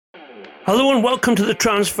Hello and welcome to the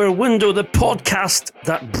Transfer Window, the podcast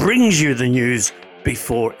that brings you the news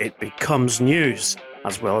before it becomes news,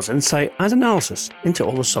 as well as insight and analysis into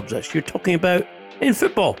all the subjects you're talking about in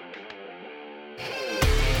football.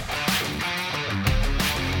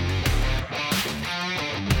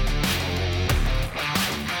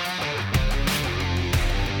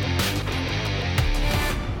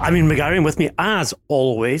 I'm Ian McGarry, with me as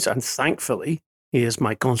always, and thankfully, he is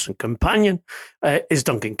my constant companion, is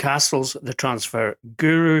Duncan Castles, the transfer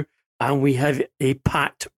guru, and we have a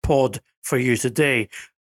packed pod for you today.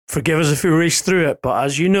 Forgive us if we race through it, but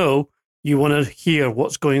as you know, you want to hear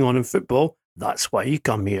what's going on in football. That's why you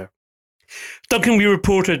come here. Duncan, we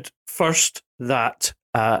reported first that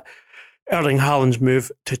Erling Haaland's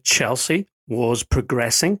move to Chelsea was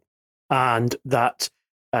progressing and that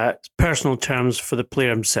personal terms for the player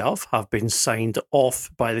himself have been signed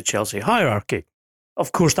off by the Chelsea hierarchy.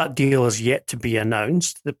 Of course, that deal is yet to be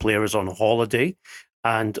announced. The player is on holiday,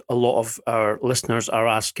 and a lot of our listeners are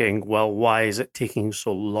asking, well, why is it taking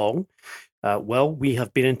so long? Well, we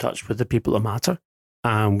have been in touch with the people that matter,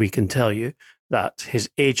 and we can tell you that his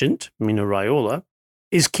agent, Mino Raiola,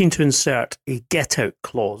 is keen to insert a get-out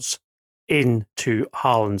clause into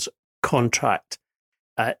Haaland's contract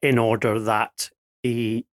in order that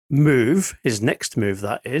a move, his next move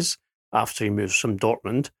that is, after he moves from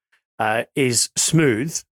Dortmund, is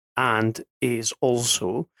smooth and is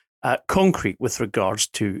also concrete with regards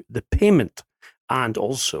to the payment and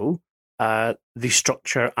also the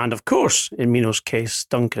structure and, of course, in Mino's case,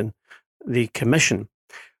 Duncan, the commission.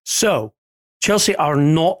 So Chelsea are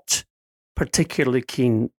not particularly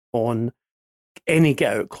keen on any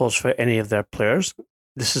get-out clause for any of their players.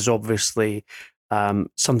 This is obviously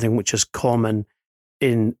something which is common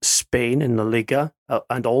in Spain, in La Liga,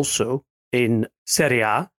 and also in Serie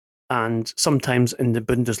A, and sometimes in the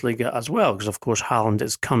Bundesliga as well, because of course Haaland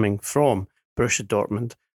is coming from Borussia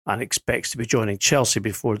Dortmund and expects to be joining Chelsea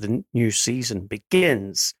before the new season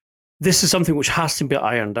begins. This is something which has to be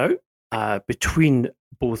ironed out between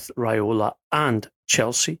both Raiola and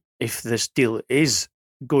Chelsea if this deal is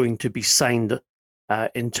going to be signed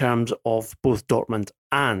in terms of both Dortmund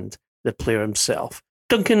and the player himself.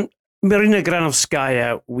 Duncan, Marina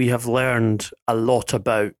Granovskaya, we have learned a lot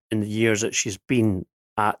about in the years that she's been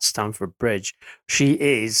at Stamford Bridge. She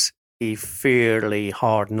is a fairly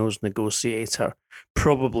hard-nosed negotiator,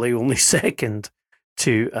 probably only second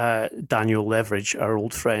to Daniel Leverage, our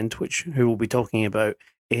old friend, who we'll be talking about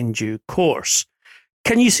in due course.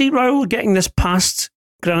 Can you see Raul getting this past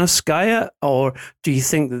Granovskaya, or do you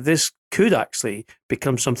think that this could actually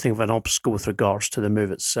become something of an obstacle with regards to the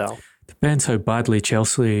move itself? Depends how badly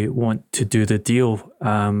Chelsea want to do the deal.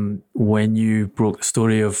 When you broke the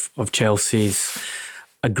story of Chelsea's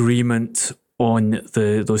agreement on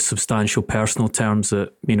those substantial personal terms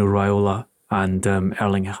that Mino Raiola and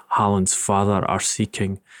Erling Haaland's father are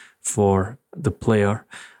seeking for the player,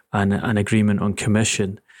 and an agreement on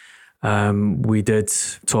commission, we did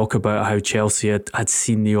talk about how Chelsea had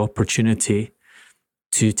seen the opportunity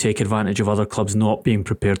to take advantage of other clubs not being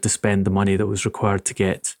prepared to spend the money that was required to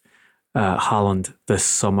get Haaland this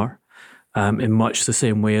summer, in much the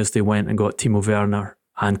same way as they went and got Timo Werner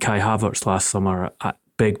and Kai Havertz last summer at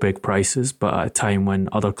big prices, but at a time when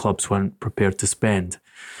other clubs weren't prepared to spend.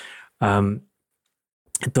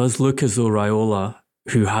 It does look as though Raiola,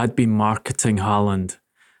 who had been marketing Haaland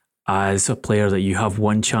as a player that you have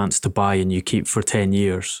one chance to buy and you keep for 10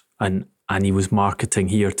 years, and he was marketing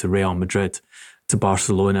here to Real Madrid, to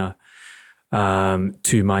Barcelona,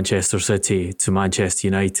 to Manchester City, to Manchester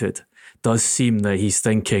United, does seem that he's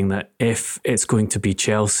thinking that if it's going to be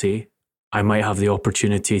Chelsea, I might have the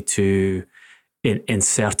opportunity to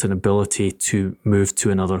insert an ability to move to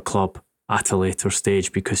another club at a later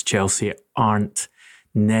stage, because Chelsea aren't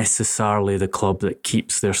necessarily the club that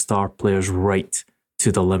keeps their star players right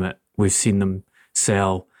to the limit. We've seen them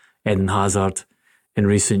sell Eden Hazard in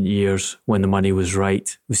recent years when the money was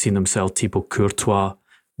right. We've seen them sell Thibaut Courtois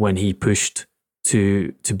when he pushed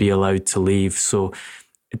to be allowed to leave. So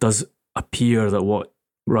it does appear that what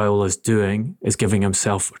Raiola is doing is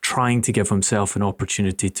trying to give himself an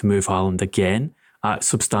opportunity to move Haaland again at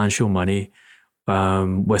substantial money,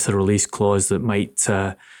 with a release clause that might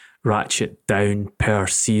ratchet down per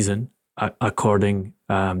season according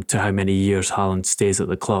to how many years Haaland stays at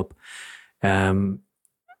the club,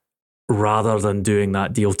 rather than doing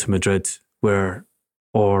that deal to Madrid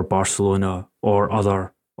or Barcelona or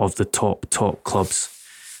other of the top clubs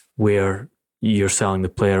where you're selling the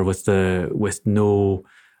player with no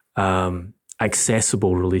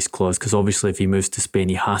accessible release clause, because obviously if he moves to Spain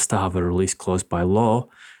he has to have a release clause by law,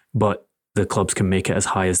 but the clubs can make it as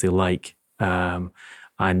high as they like.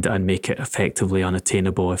 and make it effectively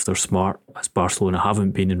unattainable if they're smart, as Barcelona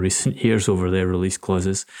haven't been in recent years over their release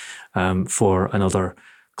clauses, for another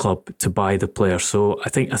club to buy the player. So I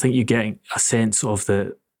think you're getting a sense of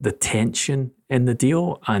the tension in the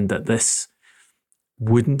deal, and that this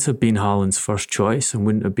wouldn't have been Haaland's first choice and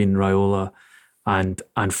wouldn't have been Raiola and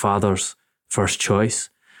Father's first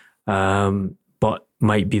choice, but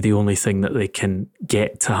might be the only thing that they can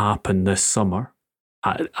get to happen this summer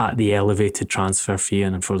at the elevated transfer fee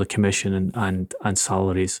and for the commission and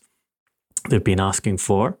salaries they've been asking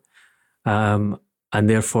for, and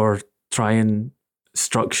therefore try and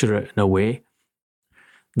structure it in a way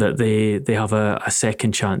that they have a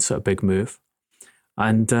second chance at a big move.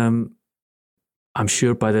 And I'm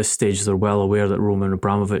sure by this stage they're well aware that Roman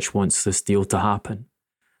Abramovich wants this deal to happen,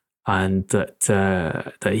 and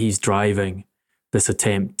that he's driving this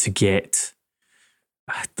attempt to get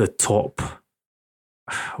the top,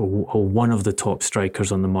 or one of the top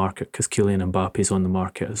strikers on the market, because Kylian Mbappe is on the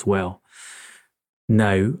market as well,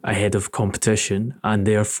 now ahead of competition, and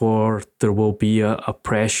therefore there will be a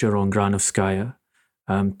pressure on Granovskaya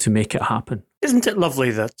to make it happen. Isn't it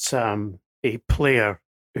lovely that a player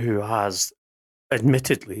who has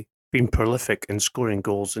admittedly been prolific in scoring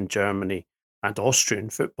goals in Germany and Austrian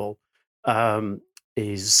football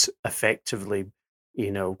is effectively,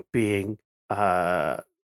 being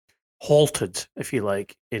halted, if you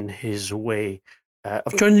like, in his way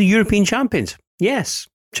of joining the European champions? Yes,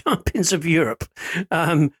 champions of Europe.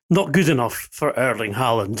 Not good enough for Erling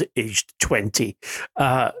Haaland, aged 20.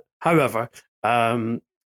 However,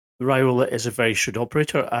 Raiola is a very shrewd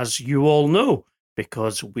operator, as you all know,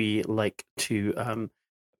 because we like to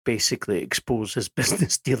basically expose his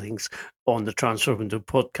business dealings on the Transfer Window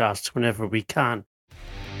podcast whenever we can.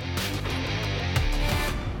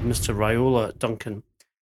 Mr. Raiola, Duncan,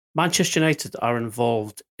 Manchester United are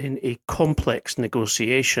involved in a complex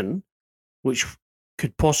negotiation which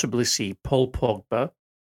could possibly see Paul Pogba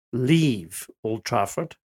leave Old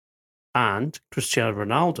Trafford and Cristiano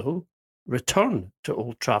Ronaldo return to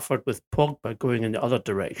Old Trafford, with Pogba going in the other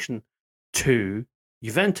direction to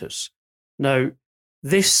Juventus. Now,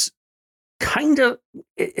 this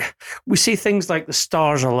we see things like the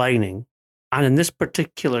stars aligning, and in this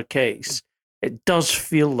particular case, it does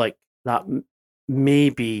feel like that may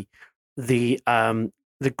be the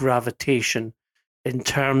gravitation in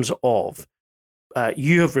terms of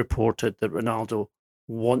you have reported that Ronaldo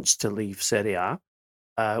wants to leave Serie A.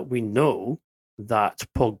 We know that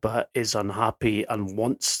Pogba is unhappy and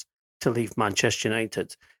wants to leave Manchester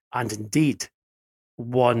United. And indeed,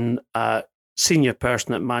 one senior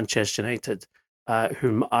person at Manchester United,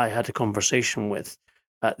 whom I had a conversation with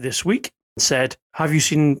this week, said, "Have you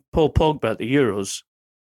seen Paul Pogba at the Euros?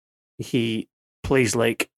 He plays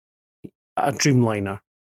like a dreamliner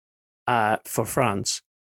for France,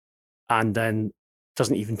 and then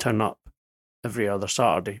doesn't even turn up every other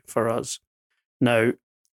Saturday for us." Now,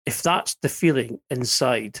 if that's the feeling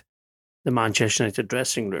inside the Manchester United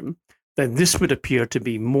dressing room, then this would appear to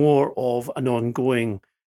be more of an ongoing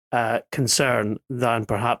concern than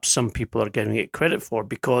perhaps some people are giving it credit for,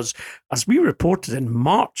 because as we reported in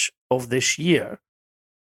March of this year,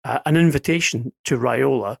 an invitation to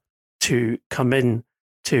Raiola to come in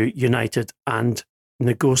to United and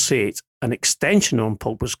negotiate an extension on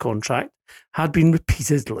Pogba's contract had been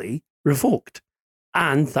repeatedly revoked.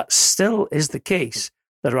 And that still is the case.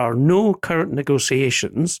 There are no current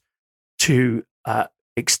negotiations to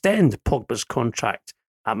extend Pogba's contract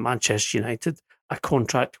at Manchester United, a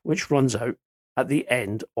contract which runs out at the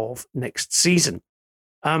end of next season.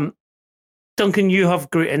 Duncan, you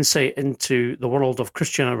have great insight into the world of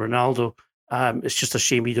Cristiano Ronaldo. It's just a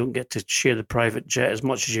shame you don't get to share the private jet as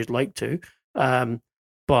much as you'd like to.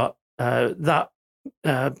 But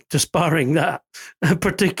disbarring that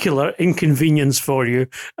particular inconvenience for you,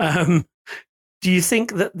 do you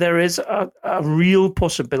think that there is a real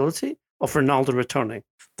possibility of Ronaldo returning?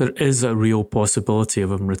 There is a real possibility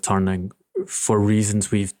of him returning for reasons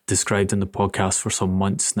we've described in the podcast for some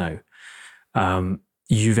months now.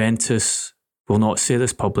 Juventus will not say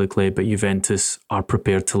this publicly, but Juventus are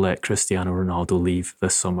prepared to let Cristiano Ronaldo leave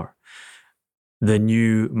this summer. The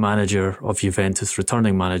new manager of Juventus,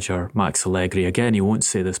 returning manager, Max Allegri, again, he won't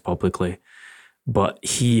say this publicly, but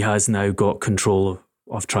he has now got control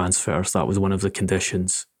of transfers. That was one of the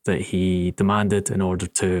conditions that he demanded in order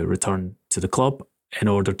to return to the club, in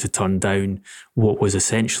order to turn down what was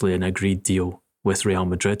essentially an agreed deal with Real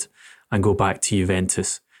Madrid and go back to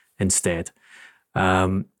Juventus instead.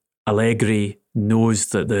 Allegri knows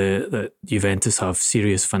that Juventus have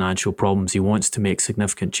serious financial problems. He wants to make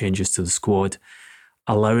significant changes to the squad.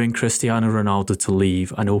 Allowing Cristiano Ronaldo to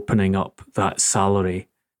leave and opening up that salary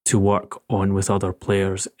to work on with other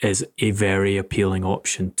players is a very appealing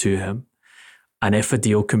option to him. And if a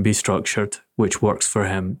deal can be structured which works for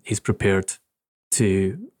him, he's prepared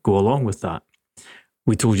to go along with that.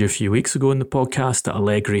 We told you a few weeks ago in the podcast that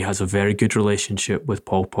Allegri has a very good relationship with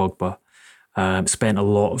Paul Pogba. Spent a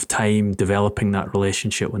lot of time developing that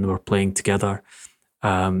relationship when they were playing together.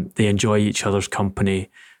 They enjoy each other's company.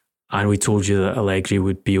 And we told you that Allegri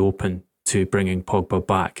would be open to bringing Pogba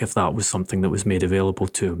back if that was something that was made available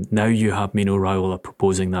to him. Now you have Mino Raiola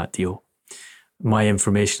proposing that deal. My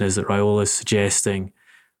information is that Raiola is suggesting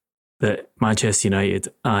that Manchester United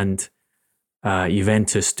and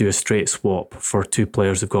Juventus do a straight swap for two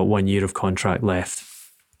players who've got 1 year of contract left.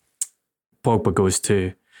 Pogba goes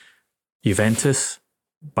to Juventus,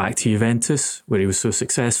 back to Juventus, where he was so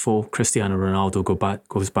successful. Cristiano Ronaldo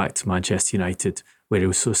goes back to Manchester United, where he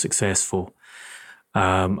was so successful.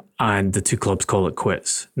 And the two clubs call it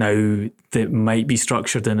quits. Now, that might be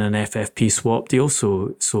structured in an FFP swap deal,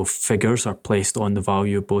 so figures are placed on the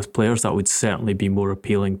value of both players. That would certainly be more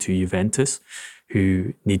appealing to Juventus,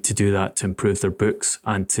 who need to do that to improve their books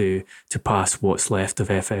and to pass what's left of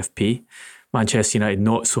FFP. Manchester United,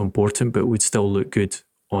 not so important, but would still look good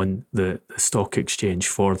on the stock exchange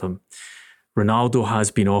for them. Ronaldo has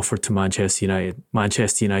been offered to Manchester United.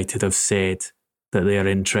 Manchester United have said that they are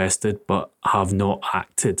interested but have not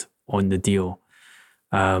acted on the deal.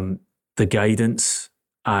 The guidance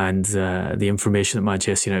and the information that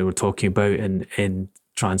Manchester United were talking about in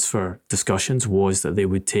transfer discussions was that they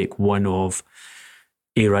would take one of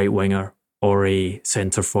a right winger or a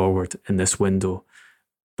centre forward in this window.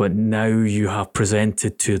 But now you have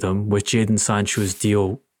presented to them, with Jadon Sancho's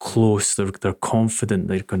deal close, they're confident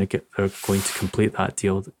they're going to complete that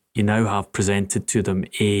deal. You now have presented to them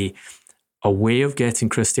a way of getting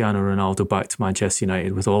Cristiano Ronaldo back to Manchester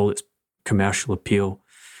United with all its commercial appeal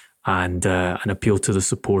and an appeal to the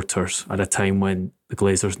supporters at a time when the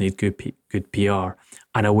Glazers need good PR,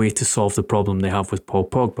 and a way to solve the problem they have with Paul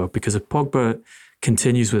Pogba. Because if Pogba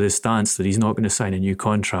continues with his stance that he's not going to sign a new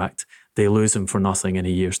contract, they lose him for nothing in a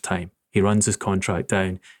year's time. He runs his contract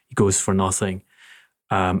down, he goes for nothing.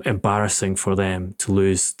 Embarrassing for them to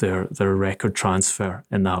lose their record transfer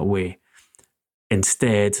in that way.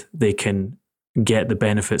 Instead, they can get the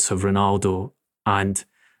benefits of Ronaldo and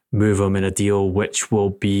move him in a deal which will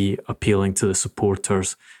be appealing to the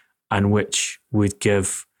supporters and which would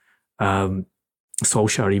give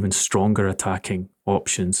Solskjaer even stronger attacking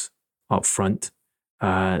options up front.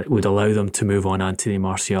 It would allow them to move on Anthony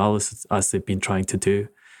Martial as they've been trying to do.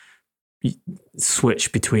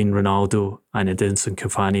 Switch between Ronaldo and Edinson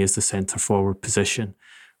Cavani as the centre-forward position,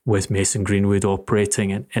 with Mason Greenwood operating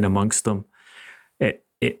in amongst them.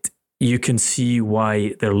 You can see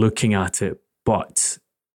why they're looking at it, but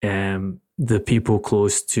the people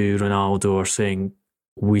close to Ronaldo are saying,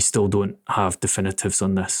 we still don't have definitives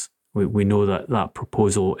on this. We know that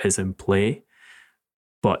proposal is in play,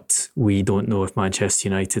 but we don't know if Manchester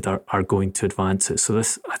United are going to advance it. So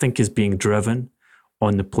this, I think, is being driven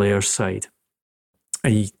on the players' side.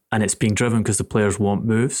 And it's being driven because the players want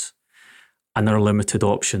moves and there are limited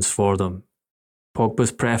options for them.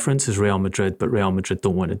 Pogba's preference is Real Madrid, but Real Madrid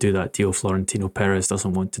don't want to do that deal. Florentino Perez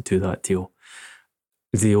doesn't want to do that deal.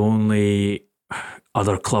 The only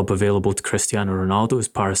other club available to Cristiano Ronaldo is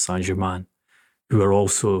Paris Saint-Germain, who are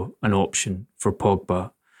also an option for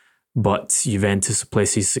Pogba. But Juventus, a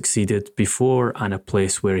place he's succeeded before and a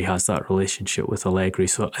place where he has that relationship with Allegri.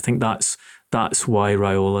 So I think that's why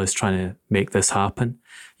Raiola is trying to make this happen.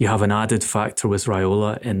 You have an added factor with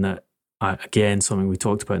Raiola in that, again, something we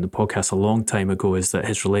talked about in the podcast a long time ago, is that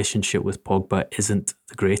his relationship with Pogba isn't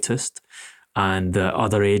the greatest. And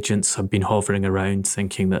other agents have been hovering around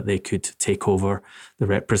thinking that they could take over the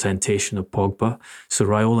representation of Pogba. So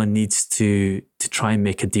Raiola needs to try and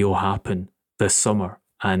make a deal happen this summer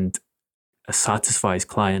and satisfy his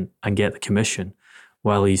client and get the commission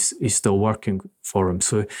while he's still working for him.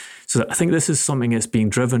 So I think this is something that's being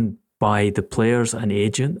driven by the players and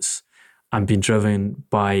agents and being driven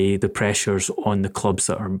by the pressures on the clubs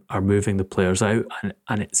that are moving the players out.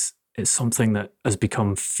 And it's something that has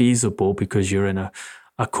become feasible because you're in a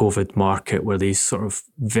COVID market where these sort of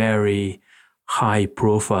very high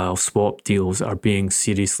profile swap deals are being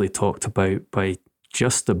seriously talked about by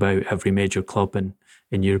just about every major club in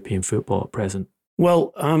European football at present.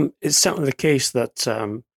 Well, it's certainly the case that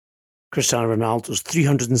Cristiano Ronaldo's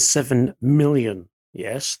 307 million,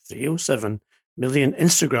 yes, 307 million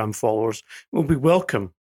Instagram followers will be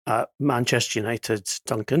welcome at Manchester United,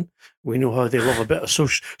 Duncan. We know how they love a bit of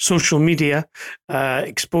social media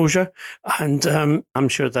exposure, and I'm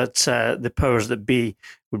sure that the powers that be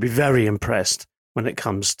would be very impressed when it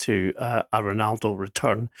comes to a Ronaldo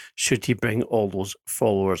return, should he bring all those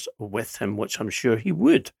followers with him, which I'm sure he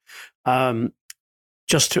would.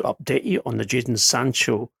 Just to update you on the Jadon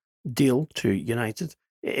Sancho deal to United,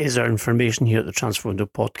 it is our information here at the Transfer Window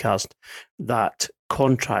podcast that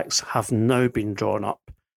contracts have now been drawn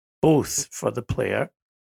up, both for the player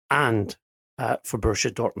and for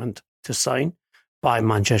Borussia Dortmund to sign by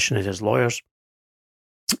Manchester United's lawyers,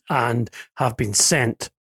 and have been sent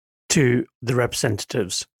to the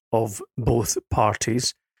representatives of both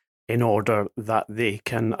parties in order that they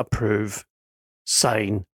can approve,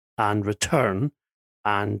 sign, and return,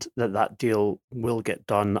 and that deal will get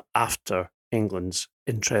done after England's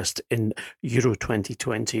interest in Euro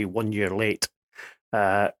 2020, 1 year late,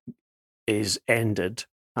 is ended.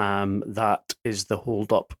 That is the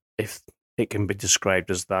hold-up, if it can be described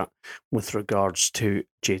as that, with regards to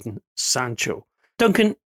Jadon Sancho.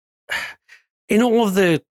 Duncan, in all of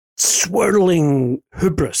the swirling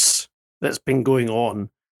hubris that's been going on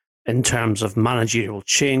in terms of managerial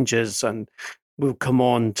changes, and we'll come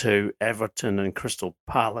on to Everton and Crystal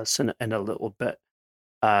Palace in a little bit,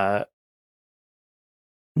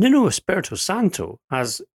 Nuno Espirito Santo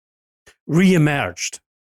has re-emerged,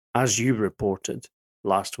 as you reported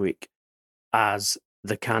last week, as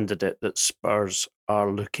the candidate that Spurs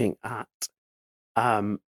are looking at.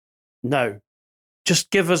 Now,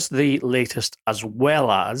 just give us the latest as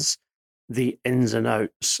well as the ins and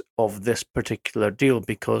outs of this particular deal,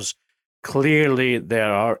 because clearly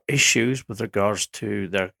there are issues with regards to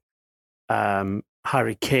their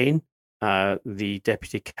Harry Kane, the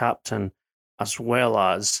deputy captain, as well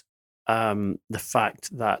as the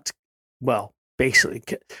fact that, well, basically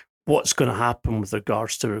what's going to happen with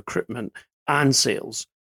regards to recruitment and sales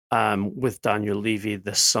with Daniel Levy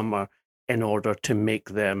this summer in order to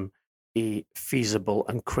make them a feasible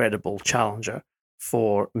and credible challenger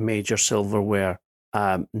for major silverware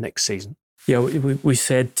next season. Yeah, we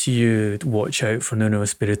said to you, watch out for Nuno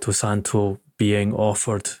Espirito Santo being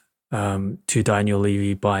offered to Daniel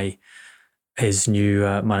Levy by his new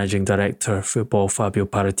managing director of football, Fabio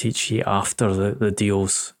Paratici, after the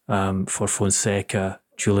deals for Fonseca,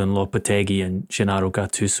 Julian Lopetegui and Gennaro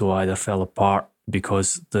Gattuso either fell apart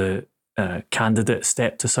because the candidate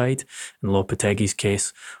stepped aside, in Lopetegui's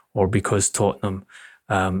case, or because Tottenham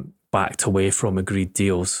backed away from agreed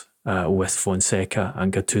deals with Fonseca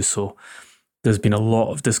and Gattuso. There's been a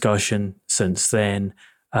lot of discussion since then.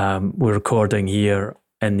 We're recording here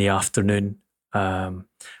in the afternoon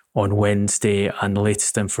on Wednesday, and the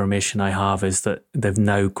latest information I have is that they've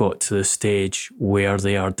now got to the stage where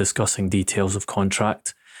they are discussing details of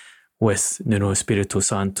contract with Nuno Espirito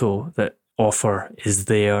Santo. That offer is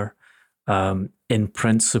there. In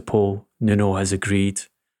principle, Nuno has agreed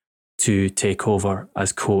to take over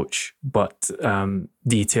as coach, but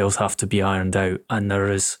details have to be ironed out, and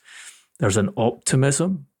there's an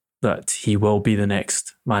optimism that he will be the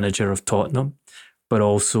next manager of Tottenham, but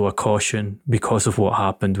also a caution because of what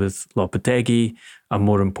happened with Lopetegui, and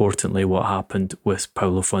more importantly, what happened with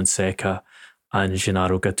Paulo Fonseca and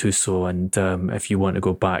Gennaro Gattuso. And if you want to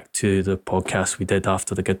go back to the podcast we did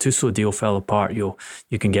after the Gattuso deal fell apart, you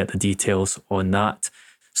can get the details on that.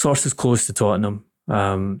 Sources close to Tottenham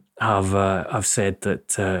have said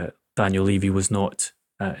that Daniel Levy was not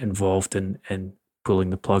involved in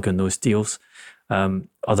pulling the plug on those deals.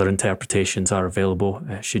 Other interpretations are available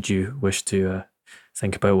should you wish to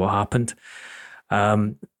think about what happened.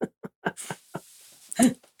 But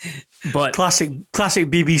classic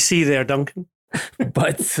BBC there, Duncan.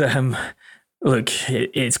 But look,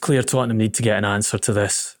 it's clear Tottenham need to get an answer to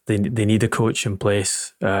this. They need a coach in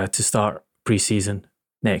place to start pre-season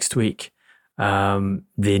next week.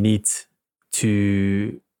 They need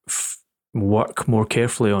to work more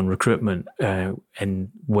carefully on recruitment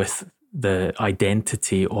and with the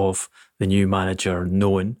identity of the new manager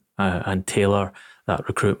known and tailor that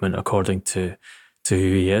recruitment according to who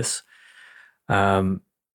he is.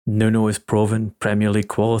 Nuno is proven Premier League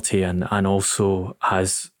quality and also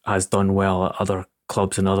has done well at other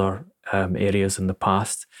clubs in other areas in the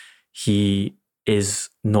past. He is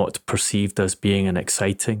not perceived as being an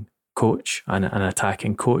exciting coach and an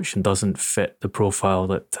attacking coach, and doesn't fit the profile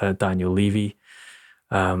that Daniel Levy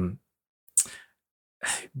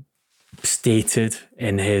stated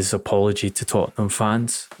in his apology to Tottenham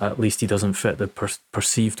fans. At least he doesn't fit the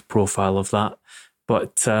perceived profile of that.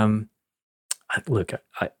 But look,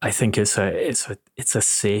 I think it's a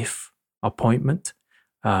safe appointment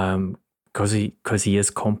because he is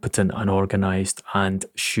competent and organised and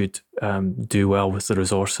should do well with the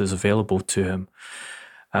resources available to him.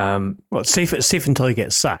 Well, it's safe until he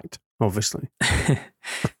gets sacked, obviously.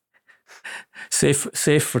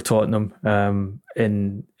 Safe for Tottenham,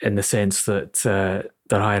 in the sense that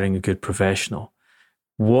they're hiring a good professional.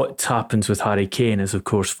 What happens with Harry Kane is, of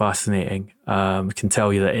course, fascinating. I can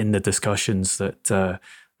tell you that in the discussions that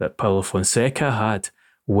Paulo Fonseca had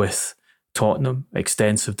with Tottenham,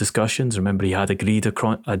 extensive discussions. Remember, he had agreed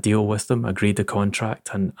a deal with them, agreed a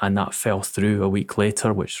contract, and that fell through a week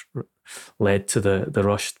later, which led to the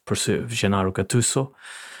rushed pursuit of Gennaro Gattuso.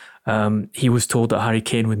 He was told that Harry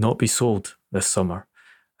Kane would not be sold this summer.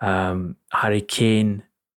 Harry Kane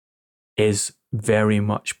is very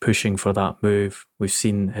much pushing for that move. We've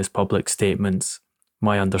seen his public statements.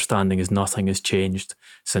 My understanding is nothing has changed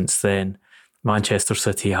since then. Manchester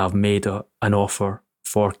City have made an offer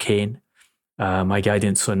for Kane. My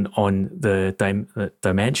guidance on the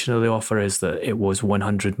dimension of the offer is that it was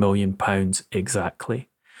 £100 million exactly.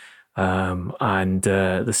 And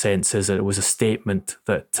the sense is that it was a statement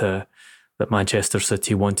that Manchester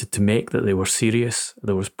City wanted to make, that they were serious,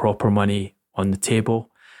 there was proper money on the table.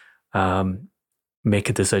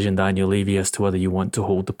 Make a decision, Daniel Levy, as to whether you want to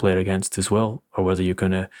hold the player against his will, or whether you're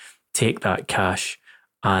going to take that cash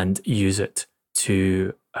and use it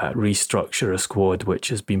to restructure a squad which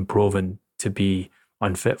has been proven to be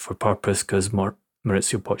unfit for purpose because Mauricio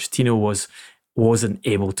Pochettino wasn't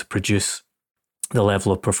able to produce the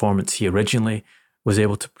level of performance he originally was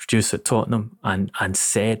able to produce at Tottenham, and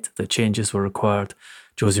said that changes were required.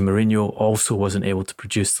 Jose Mourinho also wasn't able to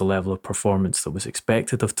produce the level of performance that was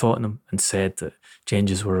expected of Tottenham, and said that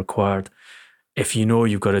changes were required. If you know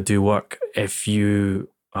you've got to do work, if you've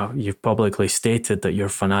publicly stated that your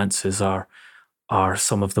finances are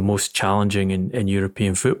some of the most challenging in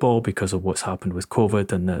European football because of what's happened with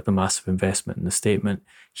COVID and the massive investment in the statement,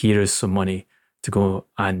 here is some money to go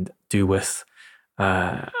and do with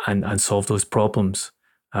and solve those problems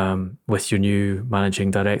with your new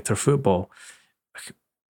managing director of football.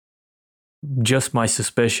 Just my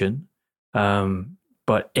suspicion,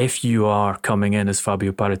 but if you are coming in, as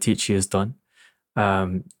Fabio Paratici has done,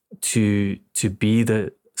 to be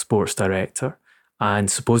the sports director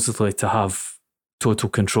and supposedly to have total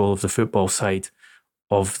control of the football side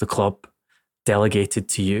of the club delegated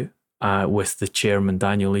to you, with the chairman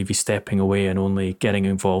Daniel Levy stepping away and only getting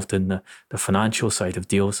involved in the financial side of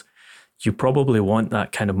deals, you probably want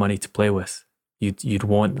that kind of money to play with. You'd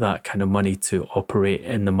want that kind of money to operate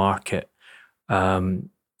in the market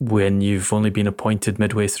when you've only been appointed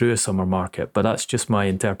midway through a summer market. But that's just my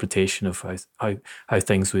interpretation of how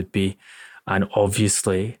things would be. And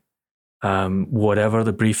obviously, whatever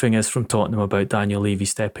the briefing is from Tottenham about Daniel Levy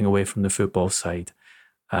stepping away from the football side,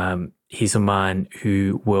 he's a man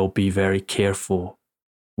who will be very careful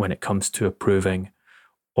when it comes to approving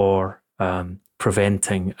or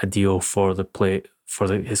preventing a deal for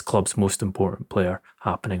his club's most important player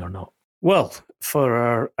happening or not. Well, for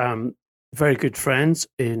our very good friends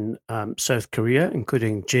in South Korea,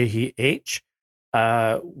 including Jae-hee H,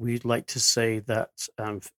 we'd like to say that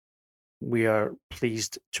we are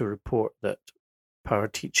pleased to report that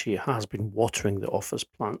Paratici has been watering the office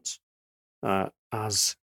plants,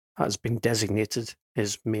 as has been designated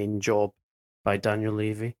his main job by Daniel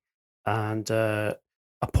Levy, and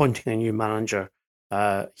appointing a new manager,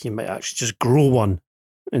 he might actually just grow one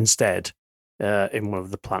instead in one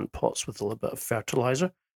of the plant pots with a little bit of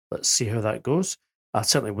fertilizer. Let's see how that goes. I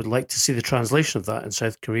certainly would like to see the translation of that in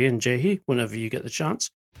South Korean, Jae-hee, whenever you get the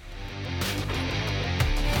chance.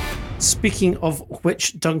 Speaking of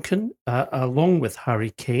which, Duncan, along with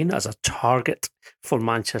Harry Kane as a target for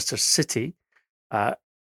Manchester City,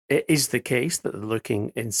 it is the case that they're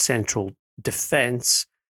looking in central defence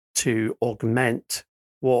to augment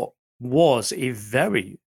what was a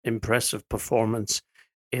very impressive performance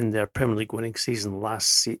in their Premier League winning season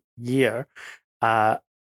last year.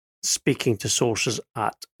 Speaking to sources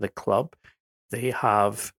at the club, they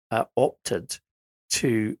have opted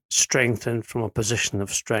to strengthen from a position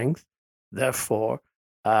of strength. Therefore,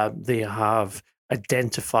 they have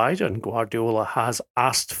identified, and Guardiola has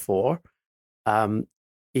asked for,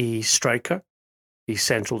 a striker, a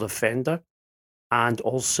central defender, and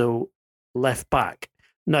also left back.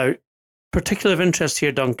 Now, particular of interest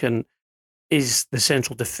here, Duncan, is the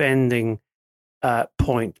central defending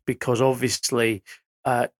point, because obviously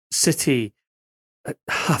City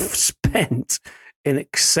have spent in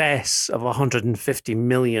excess of £150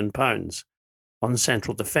 million on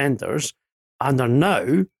central defenders, and are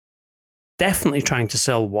now definitely trying to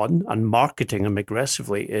sell one and marketing them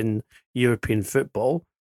aggressively in European football.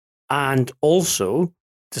 And also,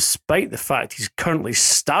 despite the fact he's currently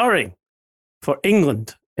starring for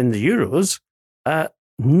England in the Euros,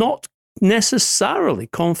 not necessarily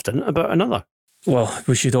confident about another. Well,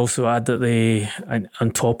 we should also add that they,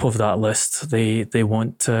 on top of that list, they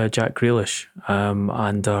want Jack Grealish,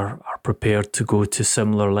 and are prepared to go to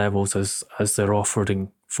similar levels as they're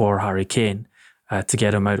offering for Harry Kane, to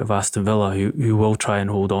get him out of Aston Villa, who will try and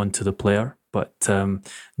hold on to the player, but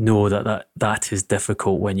know that is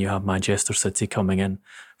difficult when you have Manchester City coming in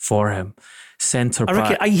for him. Centre I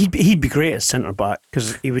back. reckon he'd be great at centre back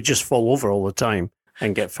because he would just fall over all the time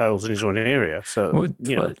and get fouls in his own area. So,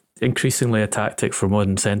 increasingly a tactic for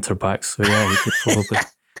modern centre backs. So yeah, you could probably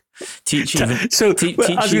teach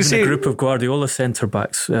even a group of Guardiola centre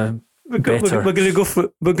backs better. We're going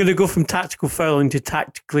to go from tactical fouling to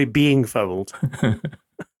tactically being fouled.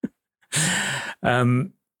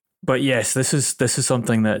 But yes, this is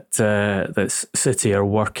something that City are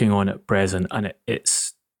working on at present, and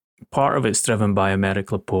it's part of it's driven by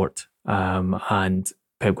Aymeric Laporte, and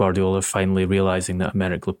Pep Guardiola finally realising that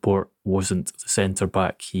Aymeric Laporte wasn't the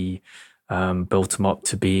centre-back he built him up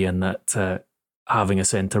to be, and that having a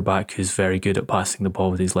centre-back who's very good at passing the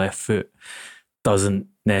ball with his left foot doesn't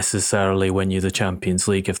necessarily win you the Champions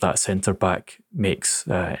League if that centre-back makes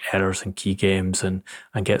errors in key games and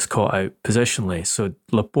gets caught out positionally. So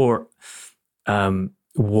Laporte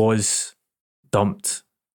was dumped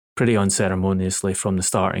pretty unceremoniously from the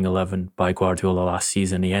starting 11 by Guardiola last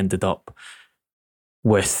season. He ended up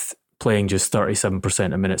with playing just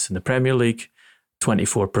 37% of minutes in the Premier League,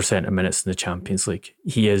 24% of minutes in the Champions League.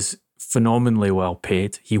 He is phenomenally well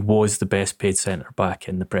paid. He was the best paid centre-back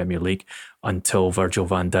in the Premier League until Virgil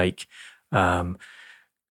van Dijk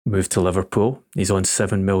moved to Liverpool. He's on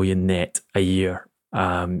 7 million net a year.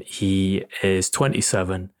 He is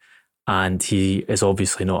 27 and he is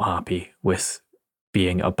obviously not happy with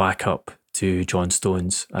being a backup to John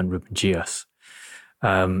Stones and Ruben Dias.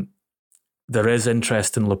 There is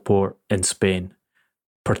interest in Laporte in Spain,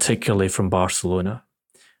 particularly from Barcelona.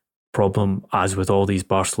 Problem, as with all these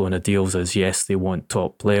Barcelona deals, is yes, they want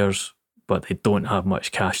top players, but they don't have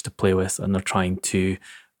much cash to play with, and they're trying to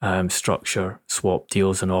structure swap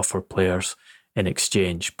deals and offer players in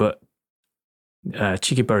exchange. But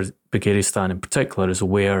Txiki Begiristain in particular is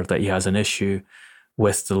aware that he has an issue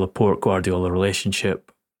with the Laporte-Guardiola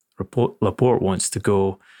relationship. Laporte wants to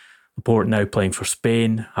go. Laporte now playing for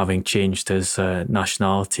Spain, having changed his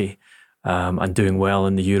nationality and doing well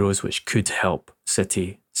in the Euros, which could help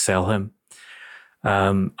City sell him.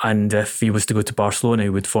 And if he was to go to Barcelona, he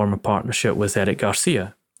would form a partnership with Eric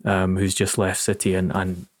Garcia, who's just left City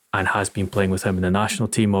and has been playing with him in the national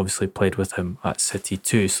team, obviously played with him at City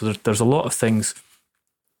too. So there's a lot of things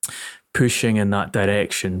pushing in that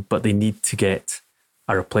direction, but they need to get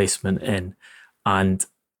a replacement in. And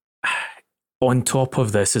on top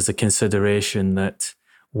of this is a consideration that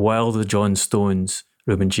while the John Stones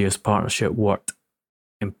Ruben Dias partnership worked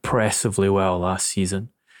impressively well last season,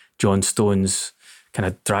 John Stones kind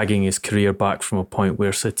of dragging his career back from a point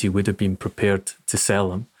where City would have been prepared to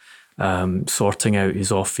sell him, sorting out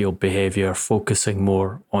his off-field behaviour, focusing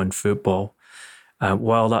more on football.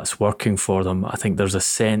 While that's working for them, I think there's a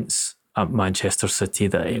sense at Manchester City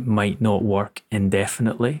that it might not work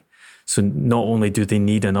indefinitely. So not only do they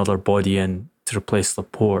need another body in to replace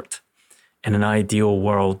Laporte, in an ideal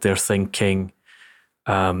world, they're thinking,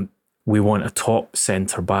 we want a top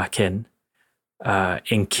centre-back in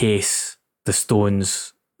case the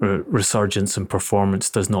Stones' resurgence and performance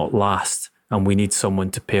does not last, and we need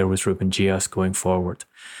someone to pair with Ruben Dias going forward.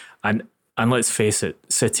 And let's face it,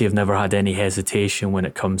 City have never had any hesitation when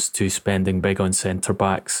it comes to spending big on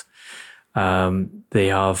centre-backs. They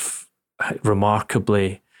have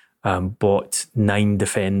remarkably bought 9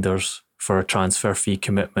 defenders for a transfer fee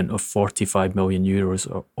commitment of 45 million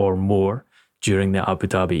euros or more during the Abu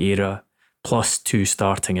Dhabi era, plus 2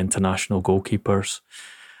 starting international goalkeepers.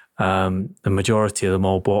 The majority of them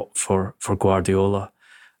all bought for Guardiola.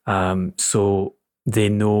 So they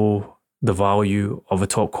know the value of a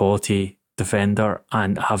top quality defender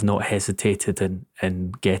and have not hesitated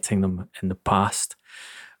in getting them in the past.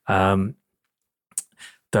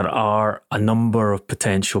 There are a number of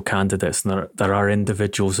potential candidates, and there are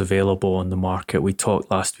individuals available on the market. We talked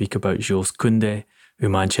last week about Jules Koundé, who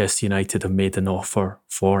Manchester United have made an offer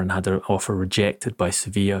for and had an offer rejected by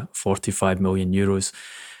Sevilla, 45 million euros.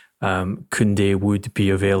 Koundé would be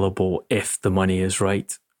available if the money is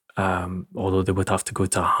right, although they would have to go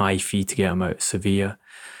to a high fee to get him out of Sevilla.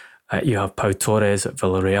 You have Pau Torres at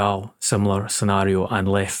Villarreal, similar scenario, and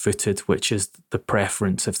left-footed, which is the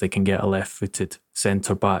preference if they can get a left-footed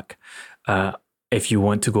centre-back. If you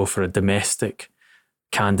want to go for a domestic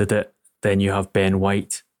candidate, then you have Ben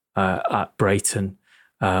White at Brighton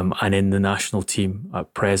and in the national team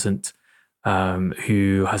at present,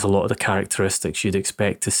 who has a lot of the characteristics you'd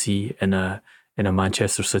expect to see in a in a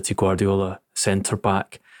Manchester City Guardiola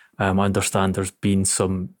centre-back. I understand there's been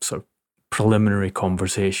some sort of preliminary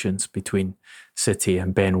conversations between City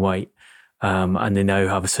and Ben White, and they now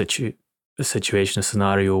have a situation, a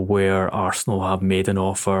scenario where Arsenal have made an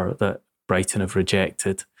offer that Brighton have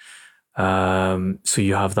rejected. So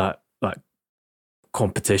you have that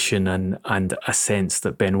competition and a sense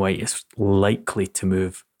that Ben White is likely to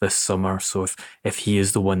move this summer. So if he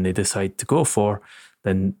is the one they decide to go for,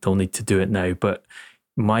 then they'll need to do it now. But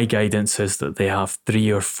my guidance is that they have 3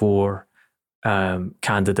 or 4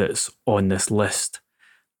 candidates on this list.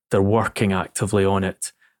 They're working actively on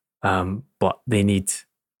it, but they need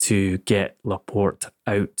to get Laporte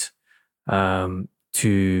out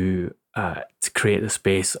to create the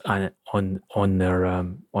space on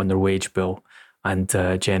their wage bill and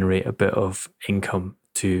generate a bit of income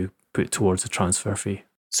to put towards a transfer fee.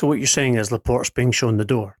 So what you're saying is Laporte's being shown the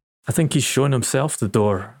door? I think he's shown himself the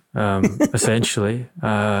door, essentially,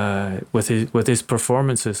 with his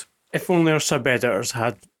performances. If only our sub-editors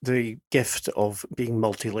had the gift of being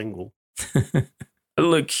multilingual.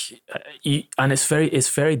 Look, and it's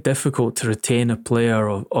very difficult to retain a player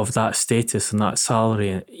of that status and that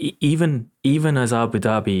salary. Even as Abu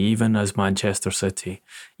Dhabi, even as Manchester City,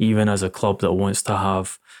 even as a club that wants to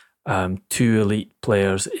have 2 elite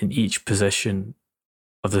players in each position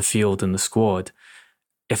of the field in the squad,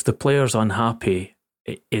 if the player's unhappy,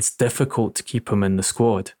 it's difficult to keep him in the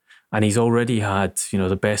squad. And he's already had,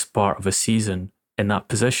 the best part of a season in that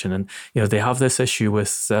position. And, they have this issue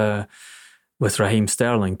with Raheem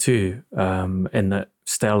Sterling too, in that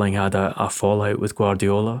Sterling had a fallout with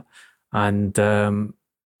Guardiola, and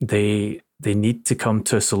they need to come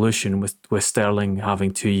to a solution with Sterling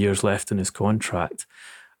having 2 years left in his contract,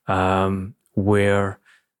 where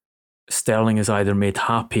Sterling is either made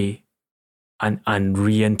happy and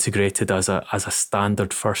reintegrated as a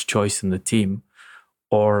standard first choice in the team,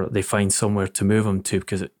 or they find somewhere to move him to,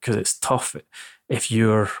 because it's tough if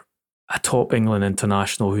you're a top England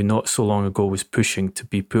international who not so long ago was pushing to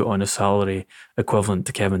be put on a salary equivalent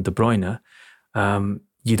to Kevin De Bruyne.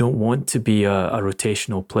 You don't want to be a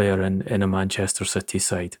rotational player in a Manchester City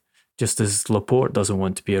side, just as Laporte doesn't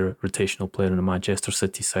want to be a rotational player in a Manchester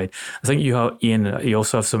City side. I think you have, Ian, you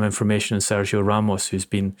also have some information on Sergio Ramos, who's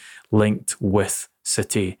been linked with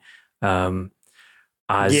City as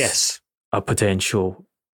a potential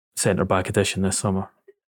centre-back addition this summer.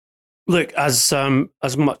 Look, as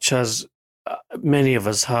much as many of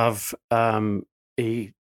us have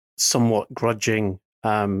a somewhat grudging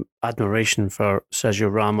admiration for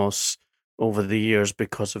Sergio Ramos over the years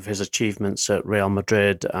because of his achievements at Real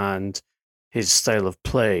Madrid and his style of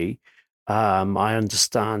play, I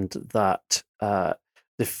understand that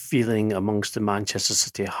the feeling amongst the Manchester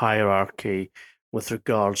City hierarchy with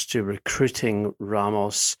regards to recruiting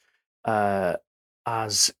Ramos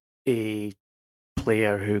as a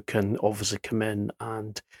player who can obviously come in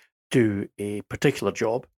and do a particular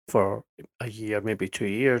job for a year, maybe 2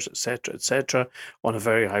 years, etc., on a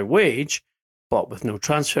very high wage, but with no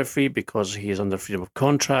transfer fee because he is under freedom of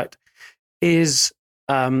contract, is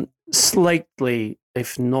slightly,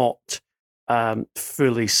 if not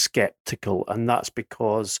fully skeptical. And that's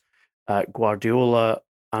because Guardiola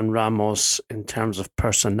and Ramos, in terms of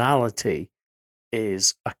personality,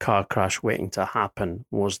 is a car crash waiting to happen,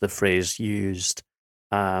 was the phrase used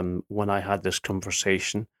when I had this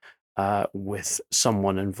conversation with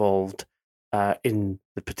someone involved in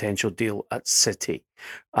the potential deal at City.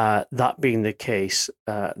 That being the case,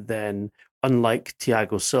 then unlike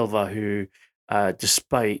Thiago Silva, who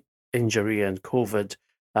despite injury and COVID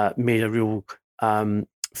made a real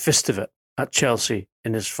fist of it at Chelsea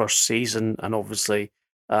in his first season and obviously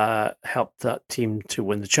helped that team to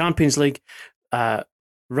win the Champions League,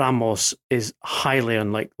 Ramos is highly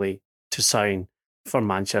unlikely to sign for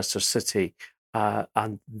Manchester City,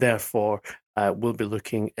 and therefore will be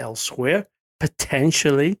looking elsewhere,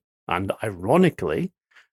 potentially and ironically,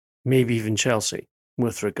 maybe even Chelsea,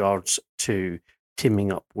 with regards to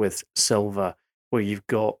teaming up with Silva, where you've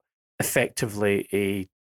got effectively a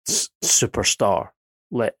superstar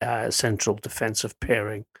central defensive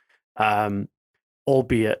pairing,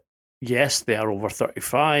 albeit, yes, they are over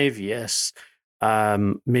 35, yes,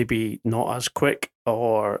 maybe not as quick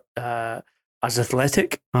or as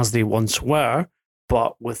athletic as they once were,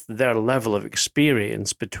 but with their level of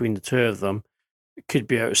experience between the two of them, it could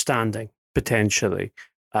be outstanding, potentially,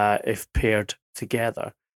 if paired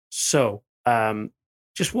together. So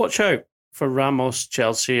just watch out for Ramos,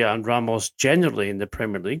 Chelsea, and Ramos generally in the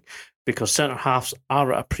Premier League, because centre-halves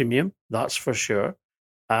are at a premium, that's for sure.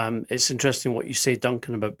 It's interesting what you say,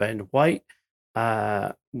 Duncan, about Ben White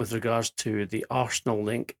with regards to the Arsenal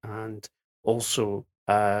link and also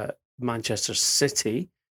Manchester City.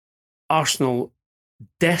 Arsenal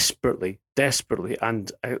desperately,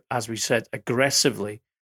 and as we said, aggressively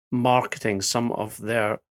marketing some of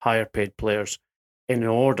their higher paid players in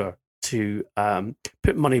order to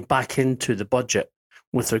put money back into the budget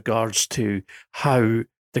with regards to how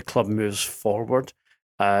the club moves forward.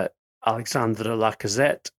 Alexandre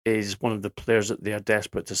Lacazette is one of the players that they are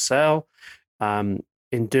desperate to sell.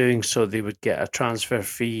 In doing so, they would get a transfer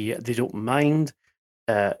fee they don't mind.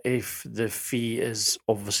 If the fee is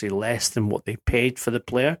obviously less than what they paid for the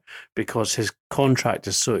player, because his contract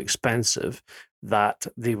is so expensive that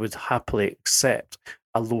they would happily accept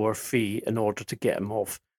a lower fee in order to get him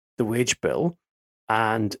off the wage bill,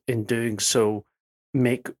 and in doing so,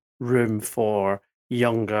 make room for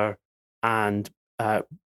younger and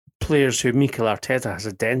players who Mikel Arteta has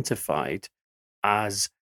identified as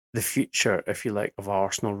the future, if you like, of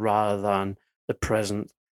Arsenal rather than the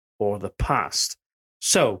present or the past.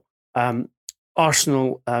 So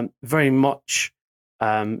Arsenal very much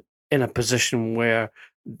in a position where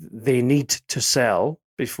they need to sell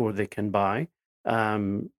before they can buy.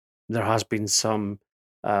 There has been some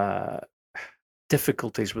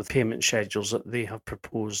difficulties with payment schedules that they have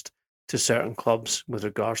proposed to certain clubs with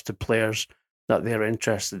regards to players that they're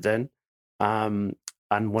interested in. And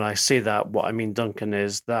when I say that, what I mean, Duncan,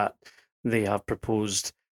 is that they have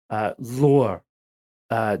proposed lower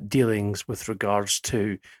dealings with regards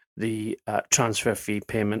to the transfer fee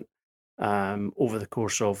payment over the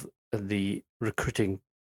course of the recruiting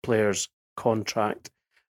players' contract.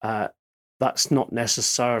 That's not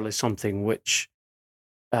necessarily something which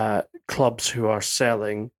clubs who are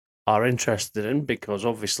selling are interested in, because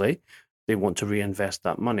obviously they want to reinvest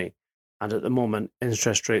that money. And at the moment,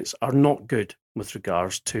 interest rates are not good with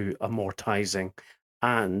regards to amortizing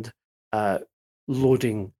and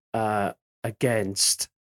loading against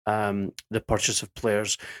the purchase of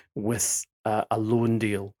players with a loan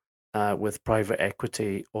deal with private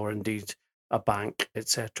equity or indeed a bank,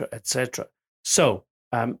 etc., etc. So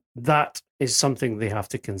that is something they have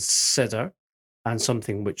to consider, and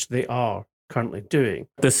something which they are currently doing.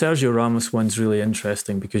 The Sergio Ramos one's really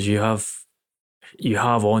interesting because you have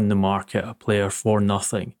on the market a player for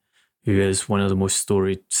nothing who is one of the most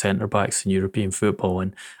storied centre-backs in European football.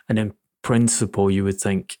 And in principle, you would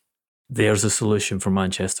think there's a solution for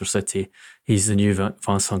Manchester City. He's the new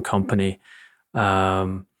Vincent Kompany.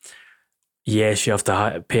 Yes, you have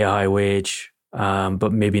to pay a high wage,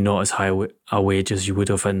 but maybe not as high a wage as you would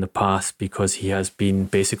have in the past, because he has been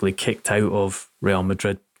basically kicked out of Real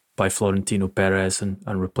Madrid by Florentino Perez and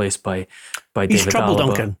replaced by He's David trouble, Alaba.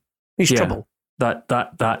 Duncan. He's trouble.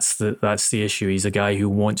 That's the issue. He's a guy who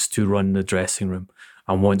wants to run the dressing room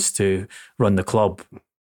and wants to run the club,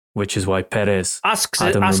 which is why Perez ask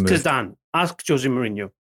Zidane, ask Jose Mourinho,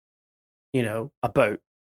 about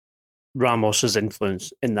Ramos's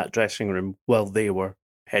influence in that dressing room while they were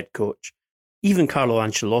head coach. Even Carlo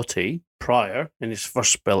Ancelotti, prior in his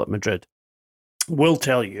first spell at Madrid, will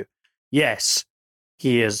tell you, yes,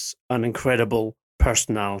 he is an incredible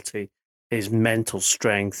personality, his mental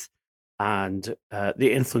strength, and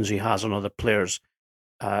the influence he has on other players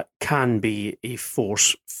can be a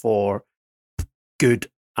force for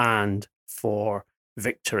good and for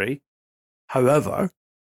victory. However,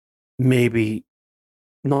 the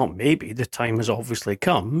time has obviously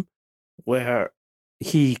come where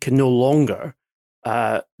he can no longer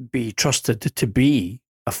be trusted to be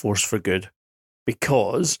a force for good,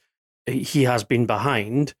 because he has been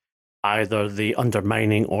behind either the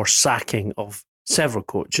undermining or sacking of several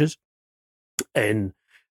coaches in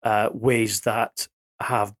ways that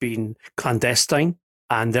have been clandestine.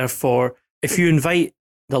 And therefore, if you invite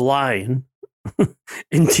the lion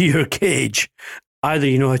into your cage, either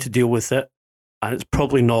you know how to deal with it, and it's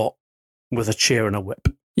probably not with a chair and a whip.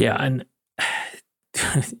 Yeah, and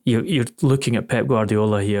you're looking at Pep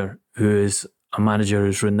Guardiola here, who is a manager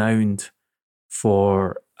who's renowned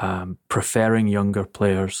for preferring younger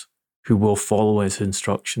players who will follow his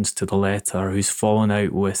instructions to the letter, who's fallen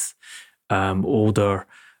out with older,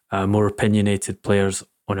 more opinionated players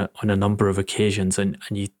on a number of occasions, and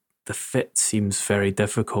the fit seems very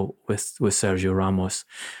difficult with Sergio Ramos.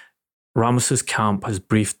 Ramos's camp has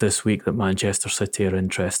briefed this week that Manchester City are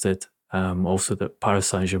interested, also that Paris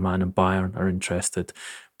Saint-Germain and Bayern are interested,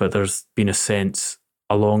 but there's been a sense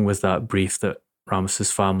along with that brief that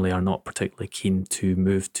Ramos's family are not particularly keen to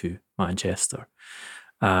move to Manchester.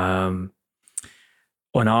 On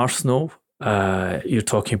Arsenal, you're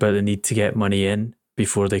talking about the need to get money in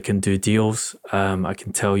before they can do deals. I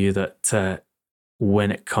can tell you that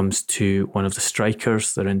when it comes to one of the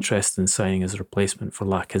strikers they're interested in signing as a replacement for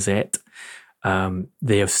Lacazette,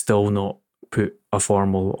 they have still not put a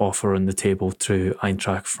formal offer on the table through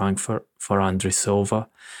Eintracht Frankfurt for Andre Silva.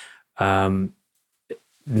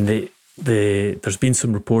 There's been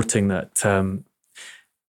some reporting that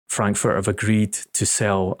Frankfurt have agreed to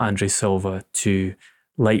sell Andre Silva to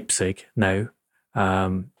Leipzig now.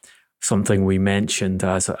 Something we mentioned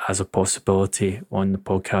as a possibility on the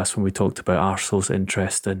podcast when we talked about Arsenal's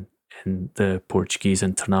interest in the Portuguese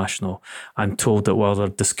international. I'm told that while there are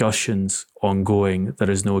discussions ongoing, there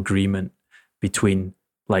is no agreement between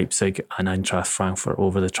Leipzig and Eintracht Frankfurt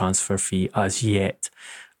over the transfer fee as yet,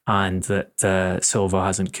 and that Silva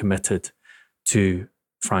hasn't committed to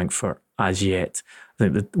Frankfurt as yet. I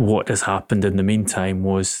think that what has happened in the meantime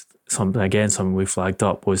was something we flagged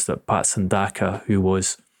up, was that Patson Daka, who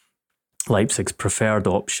was Leipzig's preferred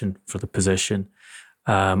option for the position,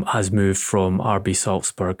 has moved from RB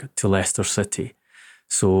Salzburg to Leicester City.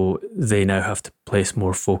 So they now have to place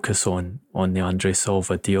more focus on the Andre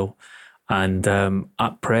Silva deal. And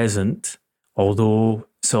at present, although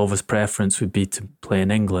Silva's preference would be to play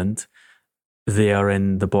in England, they are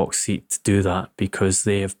in the box seat to do that because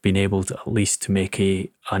they have been able to at least to make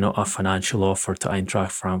a financial offer to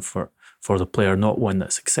Eintracht Frankfurt for the player, not one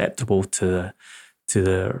that's acceptable to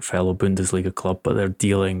their fellow Bundesliga club, but they're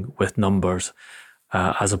dealing with numbers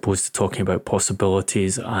as opposed to talking about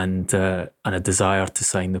possibilities and a desire to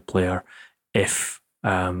sign the player if,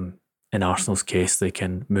 in Arsenal's case, they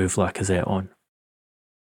can move Lacazette on.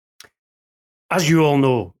 As you all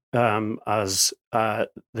know, as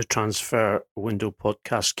the Transfer Window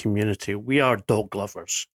podcast community, we are dog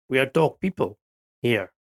lovers. We are dog people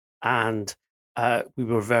here. And we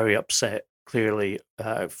were very upset, clearly,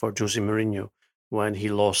 for Jose Mourinho when he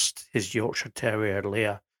lost his Yorkshire Terrier,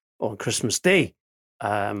 Leia, on Christmas Day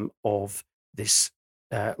of this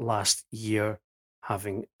last year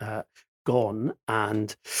having gone.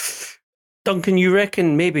 And Duncan, you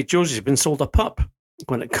reckon maybe Jose's been sold a pup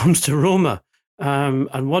when it comes to Roma?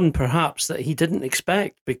 And one perhaps that he didn't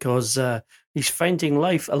expect because he's finding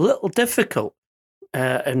life a little difficult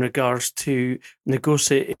in regards to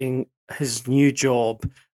negotiating his new job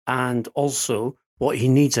and also what he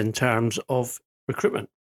needs in terms of recruitment.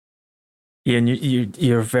 Yeah, and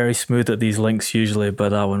you're very smooth at these links usually, but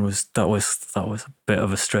that was a bit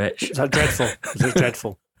of a stretch. Is that dreadful? Is it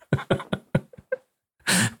dreadful?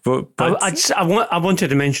 but I wanted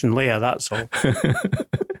to mention Leia. That's all.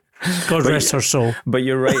 God rest her soul. But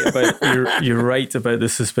you're right about you're right about the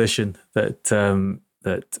suspicion that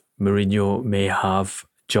that Mourinho may have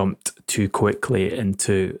jumped too quickly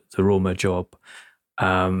into the Roma job.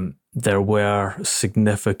 There were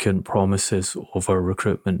significant promises over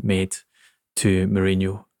recruitment made to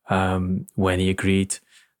Mourinho when he agreed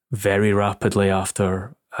very rapidly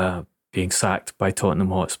after being sacked by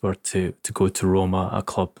Tottenham Hotspur to go to Roma, a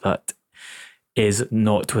club that is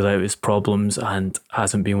not without its problems and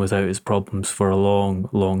hasn't been without its problems for a long,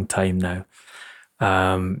 long time now.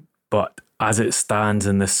 But as it stands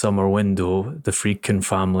in this summer window, the Friedkin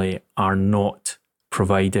family are not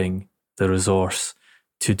providing the resource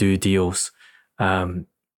to do deals.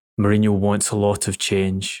 Mourinho wants a lot of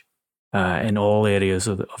change in all areas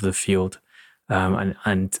of the field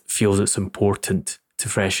and feels it's important to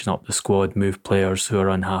freshen up the squad, move players who are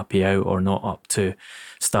unhappy out or not up to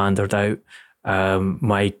standard out.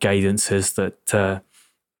 My guidance is that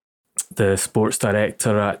the sports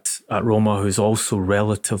director at Roma, who's also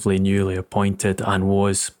relatively newly appointed and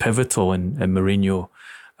was pivotal in Mourinho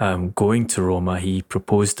going to Roma, he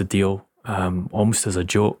proposed a deal almost as a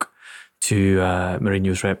joke to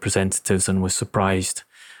Mourinho's representatives and was surprised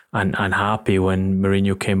and happy when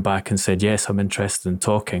Mourinho came back and said, yes, I'm interested in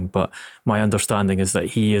talking. But my understanding is that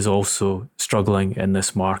he is also struggling in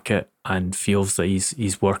this market and feels that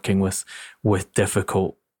he's working with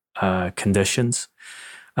difficult conditions.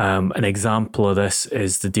 An example of this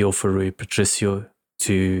is the deal for Rui Patricio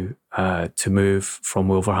to move from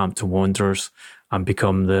Wolverhampton Wanderers and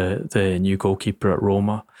become the new goalkeeper at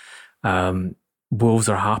Roma. Wolves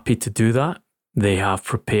are happy to do that. They have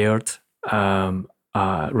prepared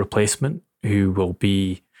a replacement who will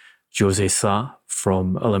be José Sá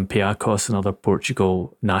from Olympiacos, another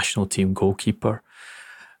Portugal national team goalkeeper.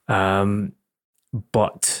 But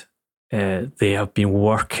they have been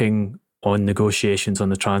working on negotiations on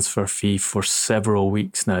the transfer fee for several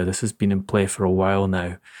weeks now. This has been in play for a while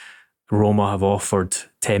now. Roma have offered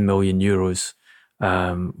 10 million euros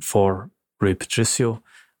for Rui Patricio,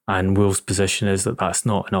 and Wolves' position is that that's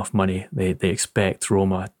not enough money. They expect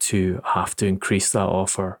Roma to have to increase that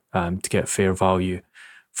offer to get fair value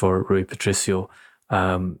for Rui Patricio.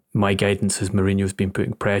 My guidance is Mourinho's been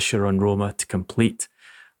putting pressure on Roma to complete,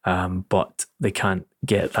 but they can't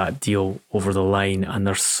get that deal over the line. And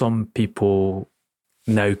there's some people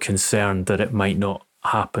now concerned that it might not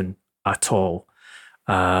happen at all,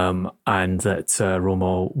 and that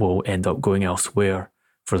Roma will end up going elsewhere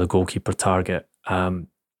for the goalkeeper target.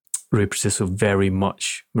 Rui Patricio very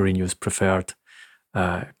much Mourinho's preferred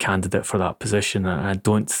candidate for that position, and I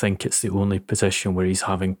don't think it's the only position where he's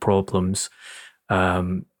having problems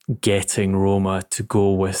getting Roma to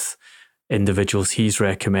go with individuals he's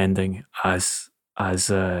recommending as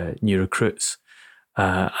new recruits,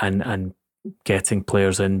 and getting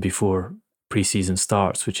players in before pre-season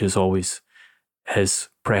starts, which is always his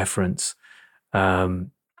preference. It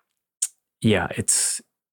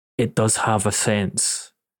does have a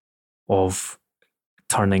sense of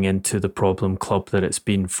turning into the problem club that it's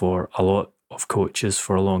been for a lot of coaches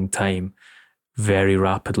for a long time, very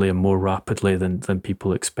rapidly and more rapidly than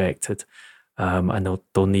people expected. And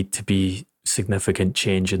there'll need to be significant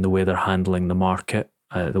change in the way they're handling the market,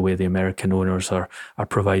 the way the American owners are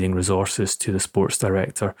providing resources to the sports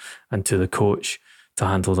director and to the coach to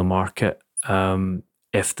handle the market,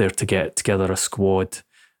 if they're to get together a squad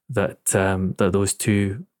that those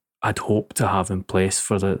two I'd hope to have in place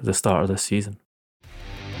for the start of this season.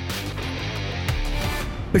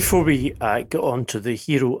 Before we get on to the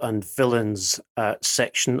hero and villains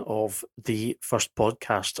section of the first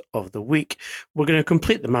podcast of the week, we're going to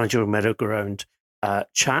complete the managerial merry-go-round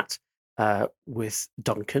chat with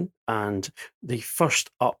Duncan. And the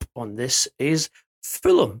first up on this is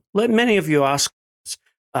Fulham. Let many of you ask us,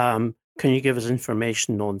 can you give us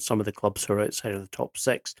information on some of the clubs who are outside of the top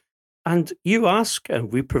six? And you ask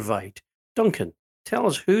and we provide. Duncan, tell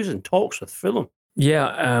us who's in talks with Fulham.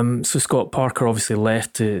 Yeah, so Scott Parker obviously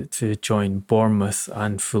left to join Bournemouth,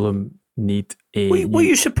 and Fulham need a... Were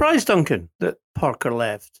you surprised, Duncan, that Parker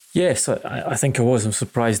left? Yes, I think I was. I'm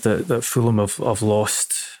surprised that Fulham have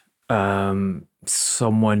lost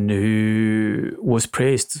someone who was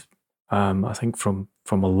praised, I think, from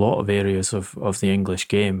a lot of areas of the English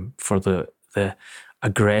game for the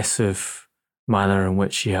aggressive manner in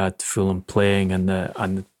which he had Fulham playing, and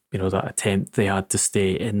that attempt they had to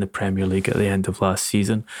stay in the Premier League at the end of last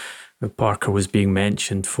season. Parker was being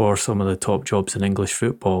mentioned for some of the top jobs in English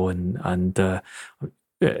football, and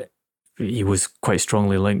he was quite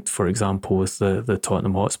strongly linked, for example, with the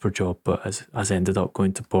Tottenham Hotspur job, but has ended up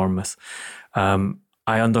going to Bournemouth.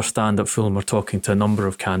 I understand that Fulham are talking to a number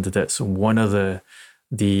of candidates, and one of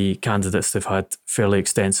the candidates they've had fairly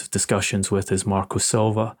extensive discussions with is Marco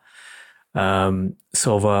Silva.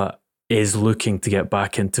 Silva is looking to get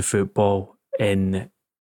back into football in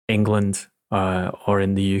England or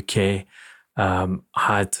in the UK.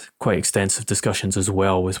 Had quite extensive discussions as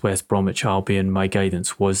well with West Bromwich Albion. My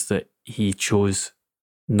guidance was that he chose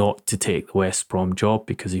not to take the West Brom job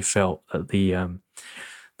because he felt that the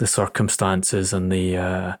circumstances and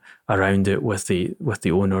the around it with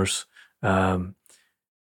the owners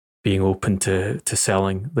being open to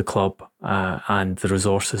selling the club and the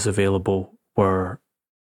resources available were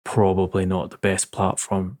probably not the best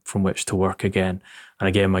platform from which to work again. And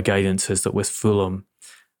again, my guidance is that with Fulham,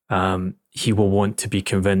 he will want to be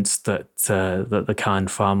convinced that the Khan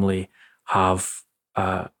family have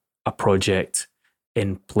a project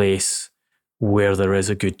in place where there is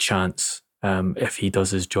a good chance, if he does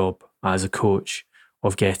his job as a coach,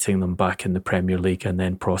 of getting them back in the Premier League and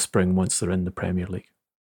then prospering once they're in the Premier League.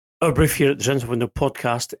 Our brief here at the Transfer Window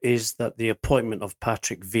podcast is that the appointment of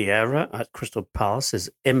Patrick Vieira at Crystal Palace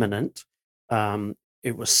is imminent.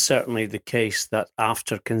 It was certainly the case that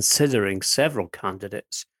after considering several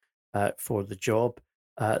candidates for the job,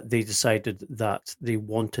 they decided that they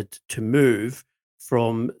wanted to move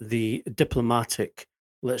from the diplomatic,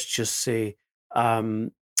 let's just say,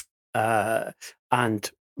 and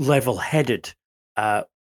level-headed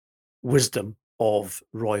wisdom of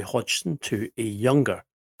Roy Hodgson to a younger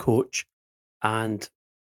coach, and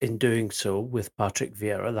in doing so with Patrick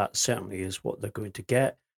Vieira, that certainly is what they're going to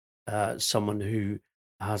get. Someone who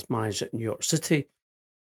has managed at New York City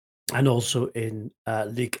and also in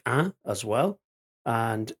Ligue 1 as well,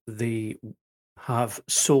 and they have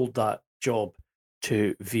sold that job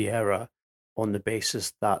to Vieira on the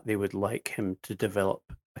basis that they would like him to develop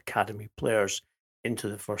academy players into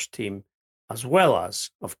the first team, as well as,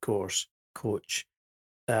 of course, coach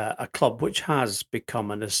a club which has become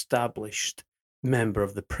an established member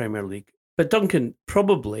of the Premier League. But Duncan,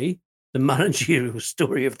 probably the managerial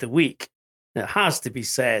story of the week, it has to be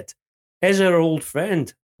said, is our old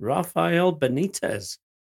friend Rafael Benitez,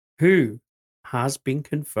 who has been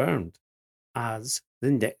confirmed as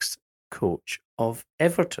the next coach of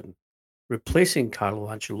Everton, replacing Carlo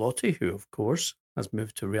Ancelotti, who, of course, has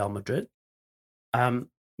moved to Real Madrid.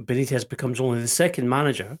 Benitez becomes only the second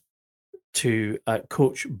manager to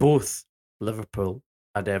coach both Liverpool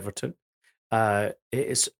and Everton. It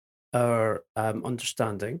is our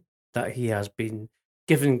understanding that he has been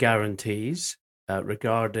given guarantees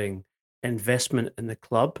regarding investment in the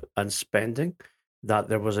club and spending, that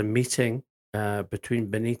there was a meeting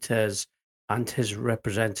between Benitez and his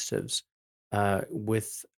representatives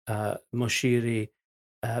with Moshiri,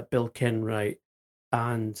 Bill Kenwright,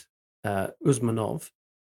 and Usmanov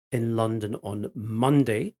in London on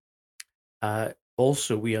Monday.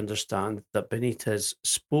 Also, we understand that Benitez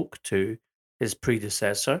spoke to his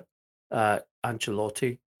predecessor,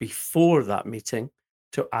 Ancelotti, before that meeting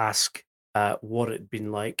to ask what it had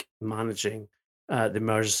been like managing the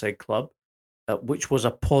Merseyside club, which was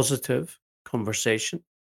a positive conversation.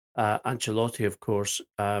 Ancelotti, of course,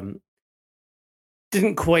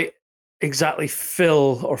 didn't quite exactly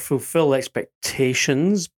fulfill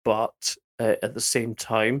expectations, but at the same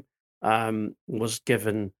time was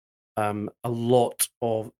given a lot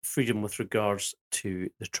of freedom with regards to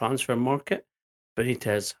the transfer market.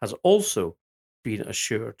 Benitez has also been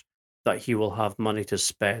assured that he will have money to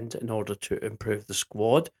spend in order to improve the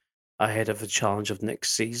squad ahead of the challenge of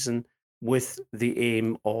next season, with the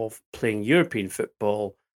aim of playing European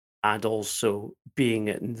football and also being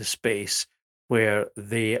in the space where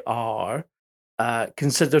they are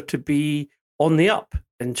considered to be on the up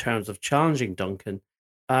in terms of challenging Duncan.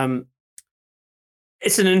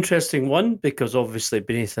 It's an interesting one because obviously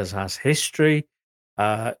Benitez has history.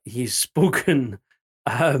 He's spoken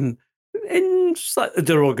in slightly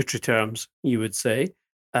derogatory terms, you would say,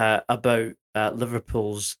 about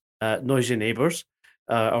Liverpool's noisy neighbours,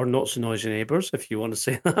 or not so noisy neighbours, if you want to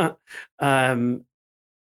say that.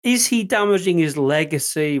 Is he damaging his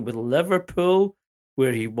legacy with Liverpool,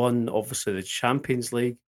 where he won, obviously, the Champions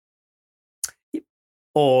League?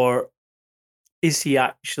 Or is he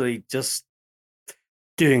actually just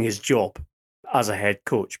doing his job as a head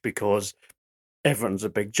coach? Because Everton's a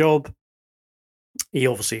big job. He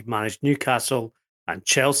obviously managed Newcastle and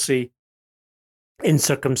Chelsea in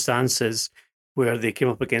circumstances where they came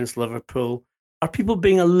up against Liverpool. Are people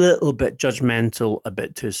being a little bit judgmental a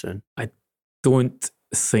bit too soon? I don't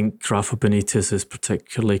think Rafa Benitez is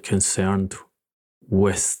particularly concerned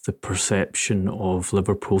with the perception of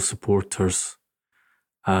Liverpool supporters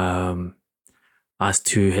as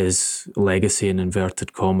to his legacy, in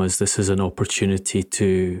inverted commas. This is an opportunity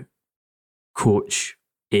to coach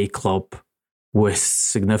a club with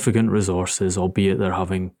significant resources, albeit they're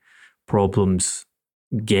having problems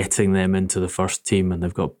getting them into the first team and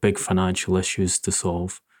they've got big financial issues to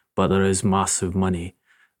solve. But there is massive money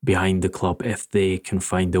behind the club if they can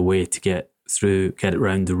find a way to get it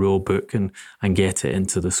around the rule book and get it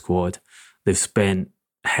into the squad. They've spent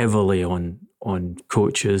heavily on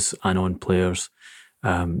coaches and on players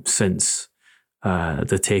since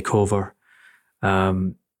the takeover.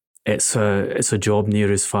 It's a job near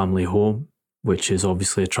his family home, which is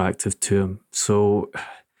obviously attractive to him. So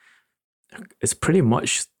it's pretty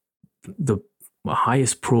much the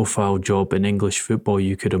highest profile job in English football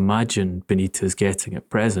you could imagine Benitez getting at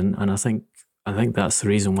present, and I think that's the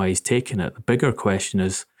reason why he's taken it. The bigger question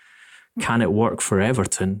is, can it work for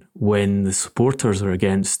Everton when the supporters are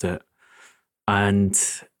against it? And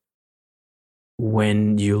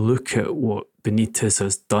when you look at what Benitez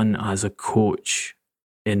has done as a coach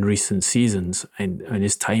in recent seasons, and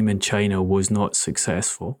his time in China was not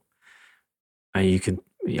successful, and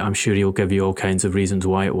I'm sure he'll give you all kinds of reasons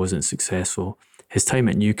why it wasn't successful. His time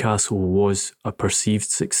at Newcastle was a perceived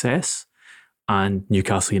success, and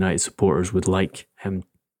Newcastle United supporters would like him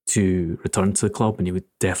to return to the club, and he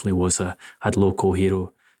definitely had local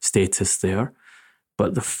hero status there.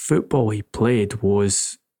 But the football he played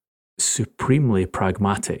was supremely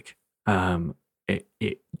pragmatic.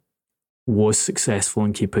 It was successful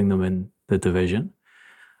in keeping them in the division.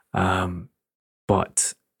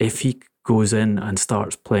 But if he goes in and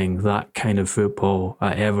starts playing that kind of football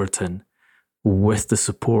at Everton with the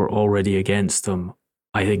support already against him,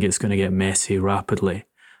 I think it's going to get messy rapidly.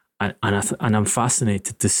 And I'm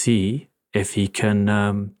fascinated to see if he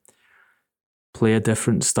can play a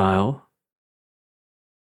different style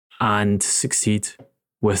and succeed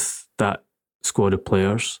with that squad of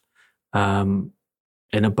players in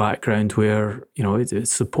a background where,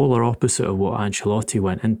 it's the polar opposite of what Ancelotti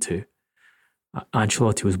went into.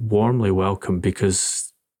 Ancelotti was warmly welcomed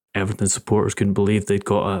because Everton supporters couldn't believe they'd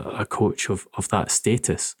got a coach of that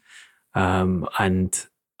status. And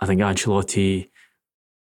I think Ancelotti,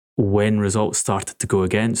 when results started to go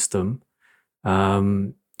against him,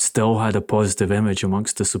 still had a positive image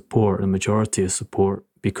amongst the majority of support,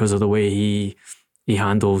 because of the way he he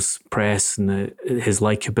handles press and his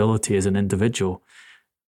likability as an individual,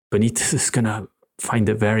 Benitez is going to find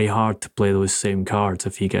it very hard to play those same cards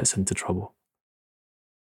if he gets into trouble.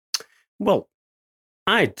 Well,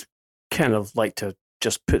 I'd kind of like to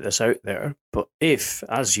just put this out there, but if,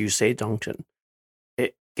 as you say, Duncan,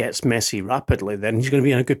 it gets messy rapidly, then he's going to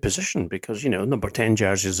be in a good position because, number 10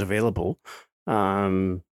 jersey is available.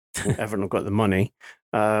 Everyone have got the money.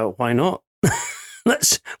 Why not?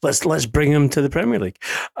 let's bring him to the Premier League.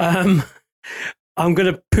 I'm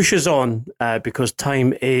going to push us on because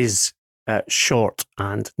time is short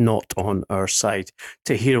and not on our side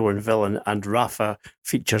to hero and villain, and Rafa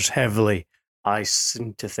features heavily, I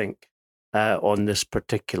seem to think, on this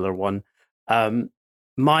particular one.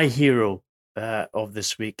 My hero of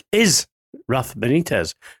this week is Rafa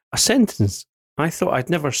Benitez, a sentence I thought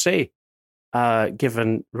I'd never say,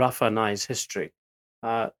 given Rafa and I's history,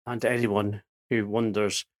 and anyone who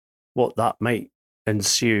wonders what that might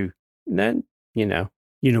ensue, then you know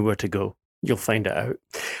where to go. You'll find it out.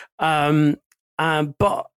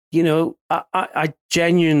 But I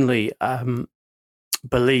genuinely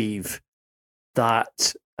believe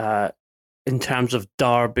that in terms of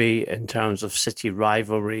derby, in terms of city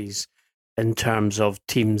rivalries, in terms of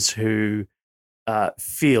teams who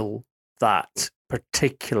feel that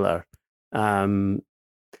particular amount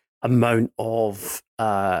of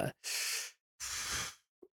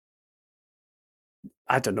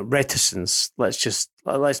reticence.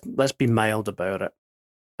 Let's be mild about it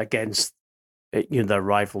against their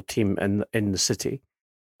rival team in the city.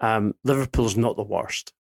 Liverpool's not the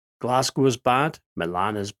worst. Glasgow is bad.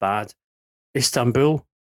 Milan is bad. Istanbul,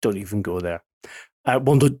 don't even go there.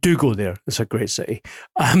 Do go there. It's a great city,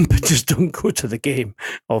 but just don't go to the game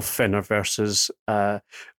of Fener versus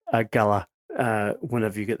Gala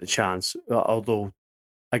whenever you get the chance. Although,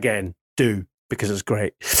 again, do, because it's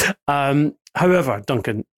great. However,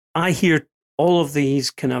 Duncan, I hear all of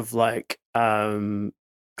these kind of like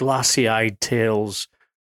glassy-eyed tales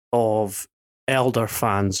of elder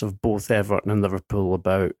fans of both Everton and Liverpool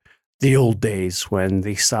about the old days when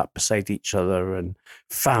they sat beside each other, and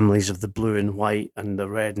families of the blue and white and the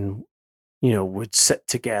red and, would sit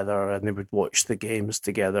together and they would watch the games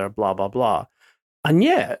together, blah, blah, blah. And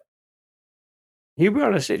yet, here we are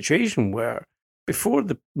in a situation where before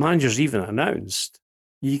the manager's even announced,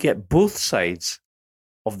 you get both sides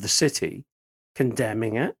of the city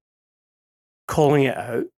condemning it, calling it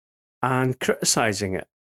out, and criticising it.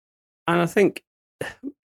 And I think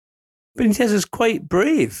Benitez is quite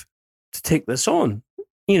brave to take this on.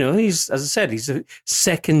 He's, as I said, he's the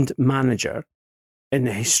second manager in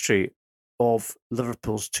the history of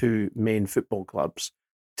Liverpool's two main football clubs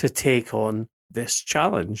to take on this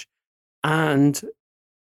challenge. And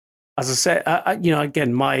as I said,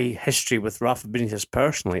 again, my history with Rafa Benitez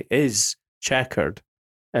personally is checkered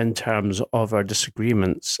in terms of our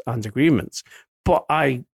disagreements and agreements. But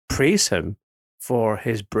I praise him for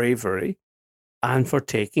his bravery and for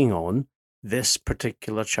taking on this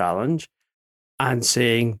particular challenge and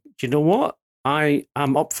saying, you know what, I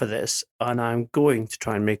am up for this and I'm going to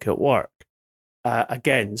try and make it work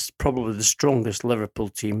against probably the strongest Liverpool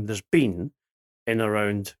team there's been in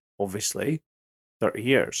around, obviously, 30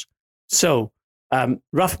 years. So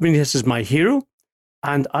Rafa Benitez is my hero,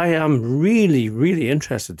 and I am really, really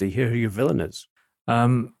interested to hear who your villain is.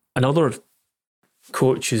 Another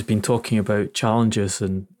coach who's been talking about challenges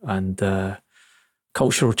and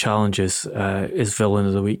cultural challenges is villain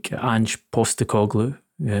of the week, Ange Postecoglou,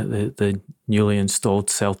 the newly installed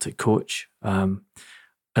Celtic coach.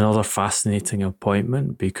 Another fascinating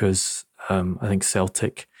appointment because I think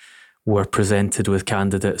Celtic were presented with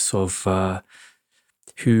candidates of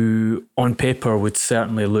who on paper would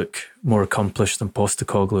certainly look more accomplished than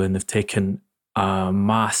Postecoglou, and they've taken a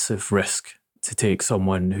massive risk to take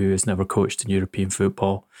someone who has never coached in European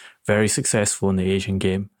football, very successful in the Asian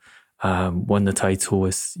game, won the title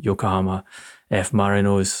with Yokohama F.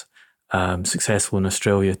 Marinos, successful in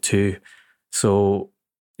Australia too. So,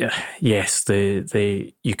 yes,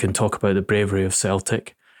 you can talk about the bravery of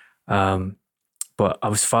Celtic, but I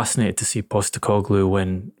was fascinated to see Postecoglou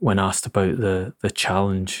when asked about the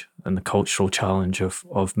challenge and the cultural challenge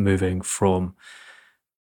of moving from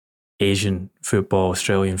Asian football,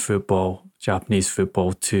 Australian football, Japanese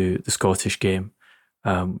football to the Scottish game,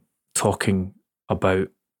 talking about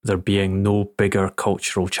there being no bigger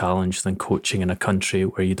cultural challenge than coaching in a country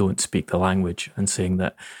where you don't speak the language, and saying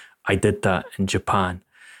that I did that in Japan.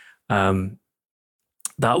 That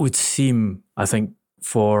would seem, I think,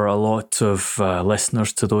 for a lot of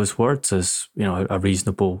listeners to those words as a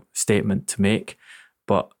reasonable statement to make.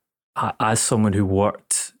 But as someone who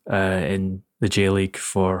worked in the J-League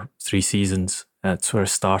for 3 seasons That's where I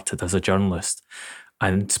started as a journalist,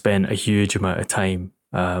 and spent a huge amount of time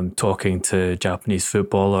talking to Japanese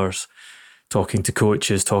footballers, talking to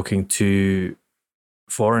coaches, talking to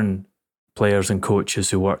foreign players and coaches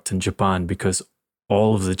who worked in Japan, because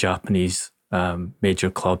all of the Japanese major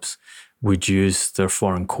clubs would use their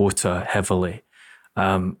foreign quota heavily.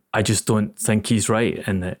 I just don't think he's right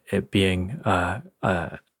in it being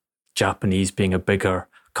Japanese being a bigger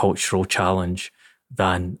cultural challenge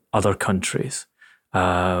than other countries.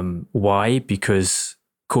 Why? Because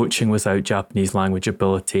coaching without Japanese language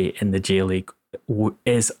ability in the J-League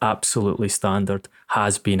is absolutely standard,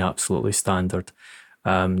 has been absolutely standard.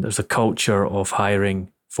 There's a culture of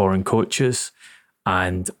hiring foreign coaches,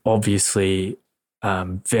 and obviously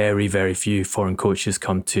very, very few foreign coaches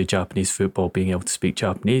come to Japanese football being able to speak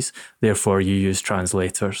Japanese. Therefore, you use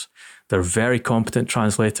translators. They're very competent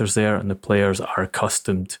translators there, and the players are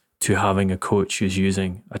accustomed to having a coach who's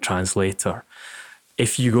using a translator.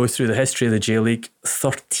 If you go through the history of the J-League,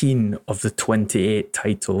 13 of the 28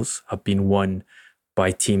 titles have been won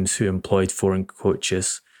by teams who employed foreign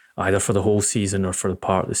coaches, either for the whole season or for the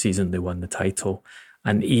part of the season they won the title.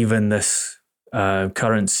 And even this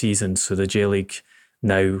current season, so the J-League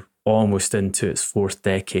now almost into its fourth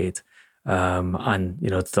decade, and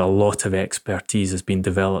a lot of expertise has been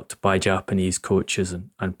developed by Japanese coaches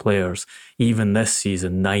and players. Even this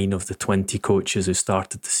season, 9 of the 20 coaches who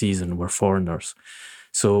started the season were foreigners.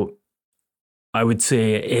 So I would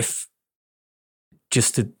say, if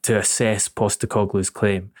just to assess Postecoglou's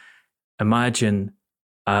claim, imagine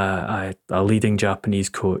a leading Japanese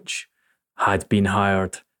coach had been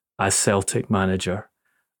hired as Celtic manager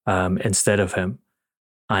instead of him,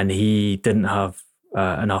 and he didn't have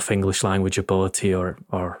enough English language ability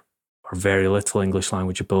or very little English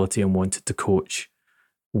language ability and wanted to coach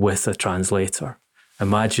with a translator.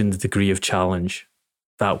 Imagine the degree of challenge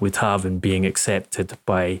that would have in being accepted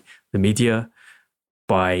by the media,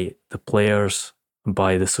 by the players, and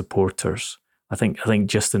by the supporters. I think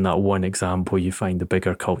just in that one example, you find a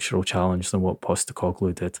bigger cultural challenge than what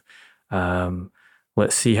Postecoglou did.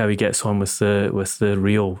 Let's see how he gets on with the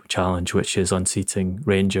real challenge, which is unseating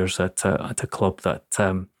Rangers at a club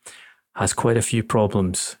that has quite a few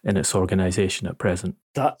problems in its organisation at present.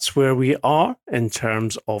 That's where we are in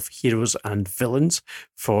terms of heroes and villains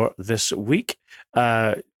for this week.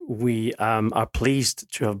 We are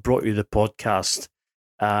pleased to have brought you the podcast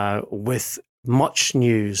with much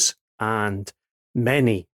news and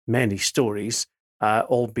many, many stories,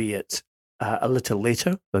 albeit a little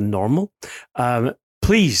later than normal.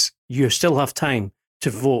 Please, you still have time to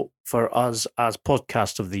vote for us as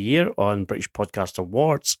Podcast of the Year on British Podcast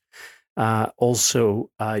Awards. Also,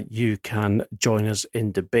 you can join us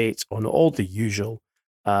in debate on all the usual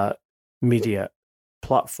media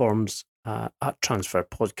platforms at Transfer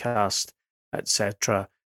Podcast, etc.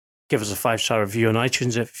 Give us a 5-star review on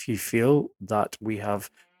iTunes if you feel that we have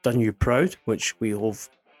done you proud, which we hope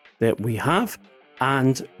that we have.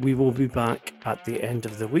 And we will be back at the end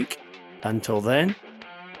of the week. Until then,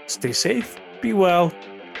 stay safe, be well,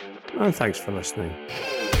 and thanks for listening.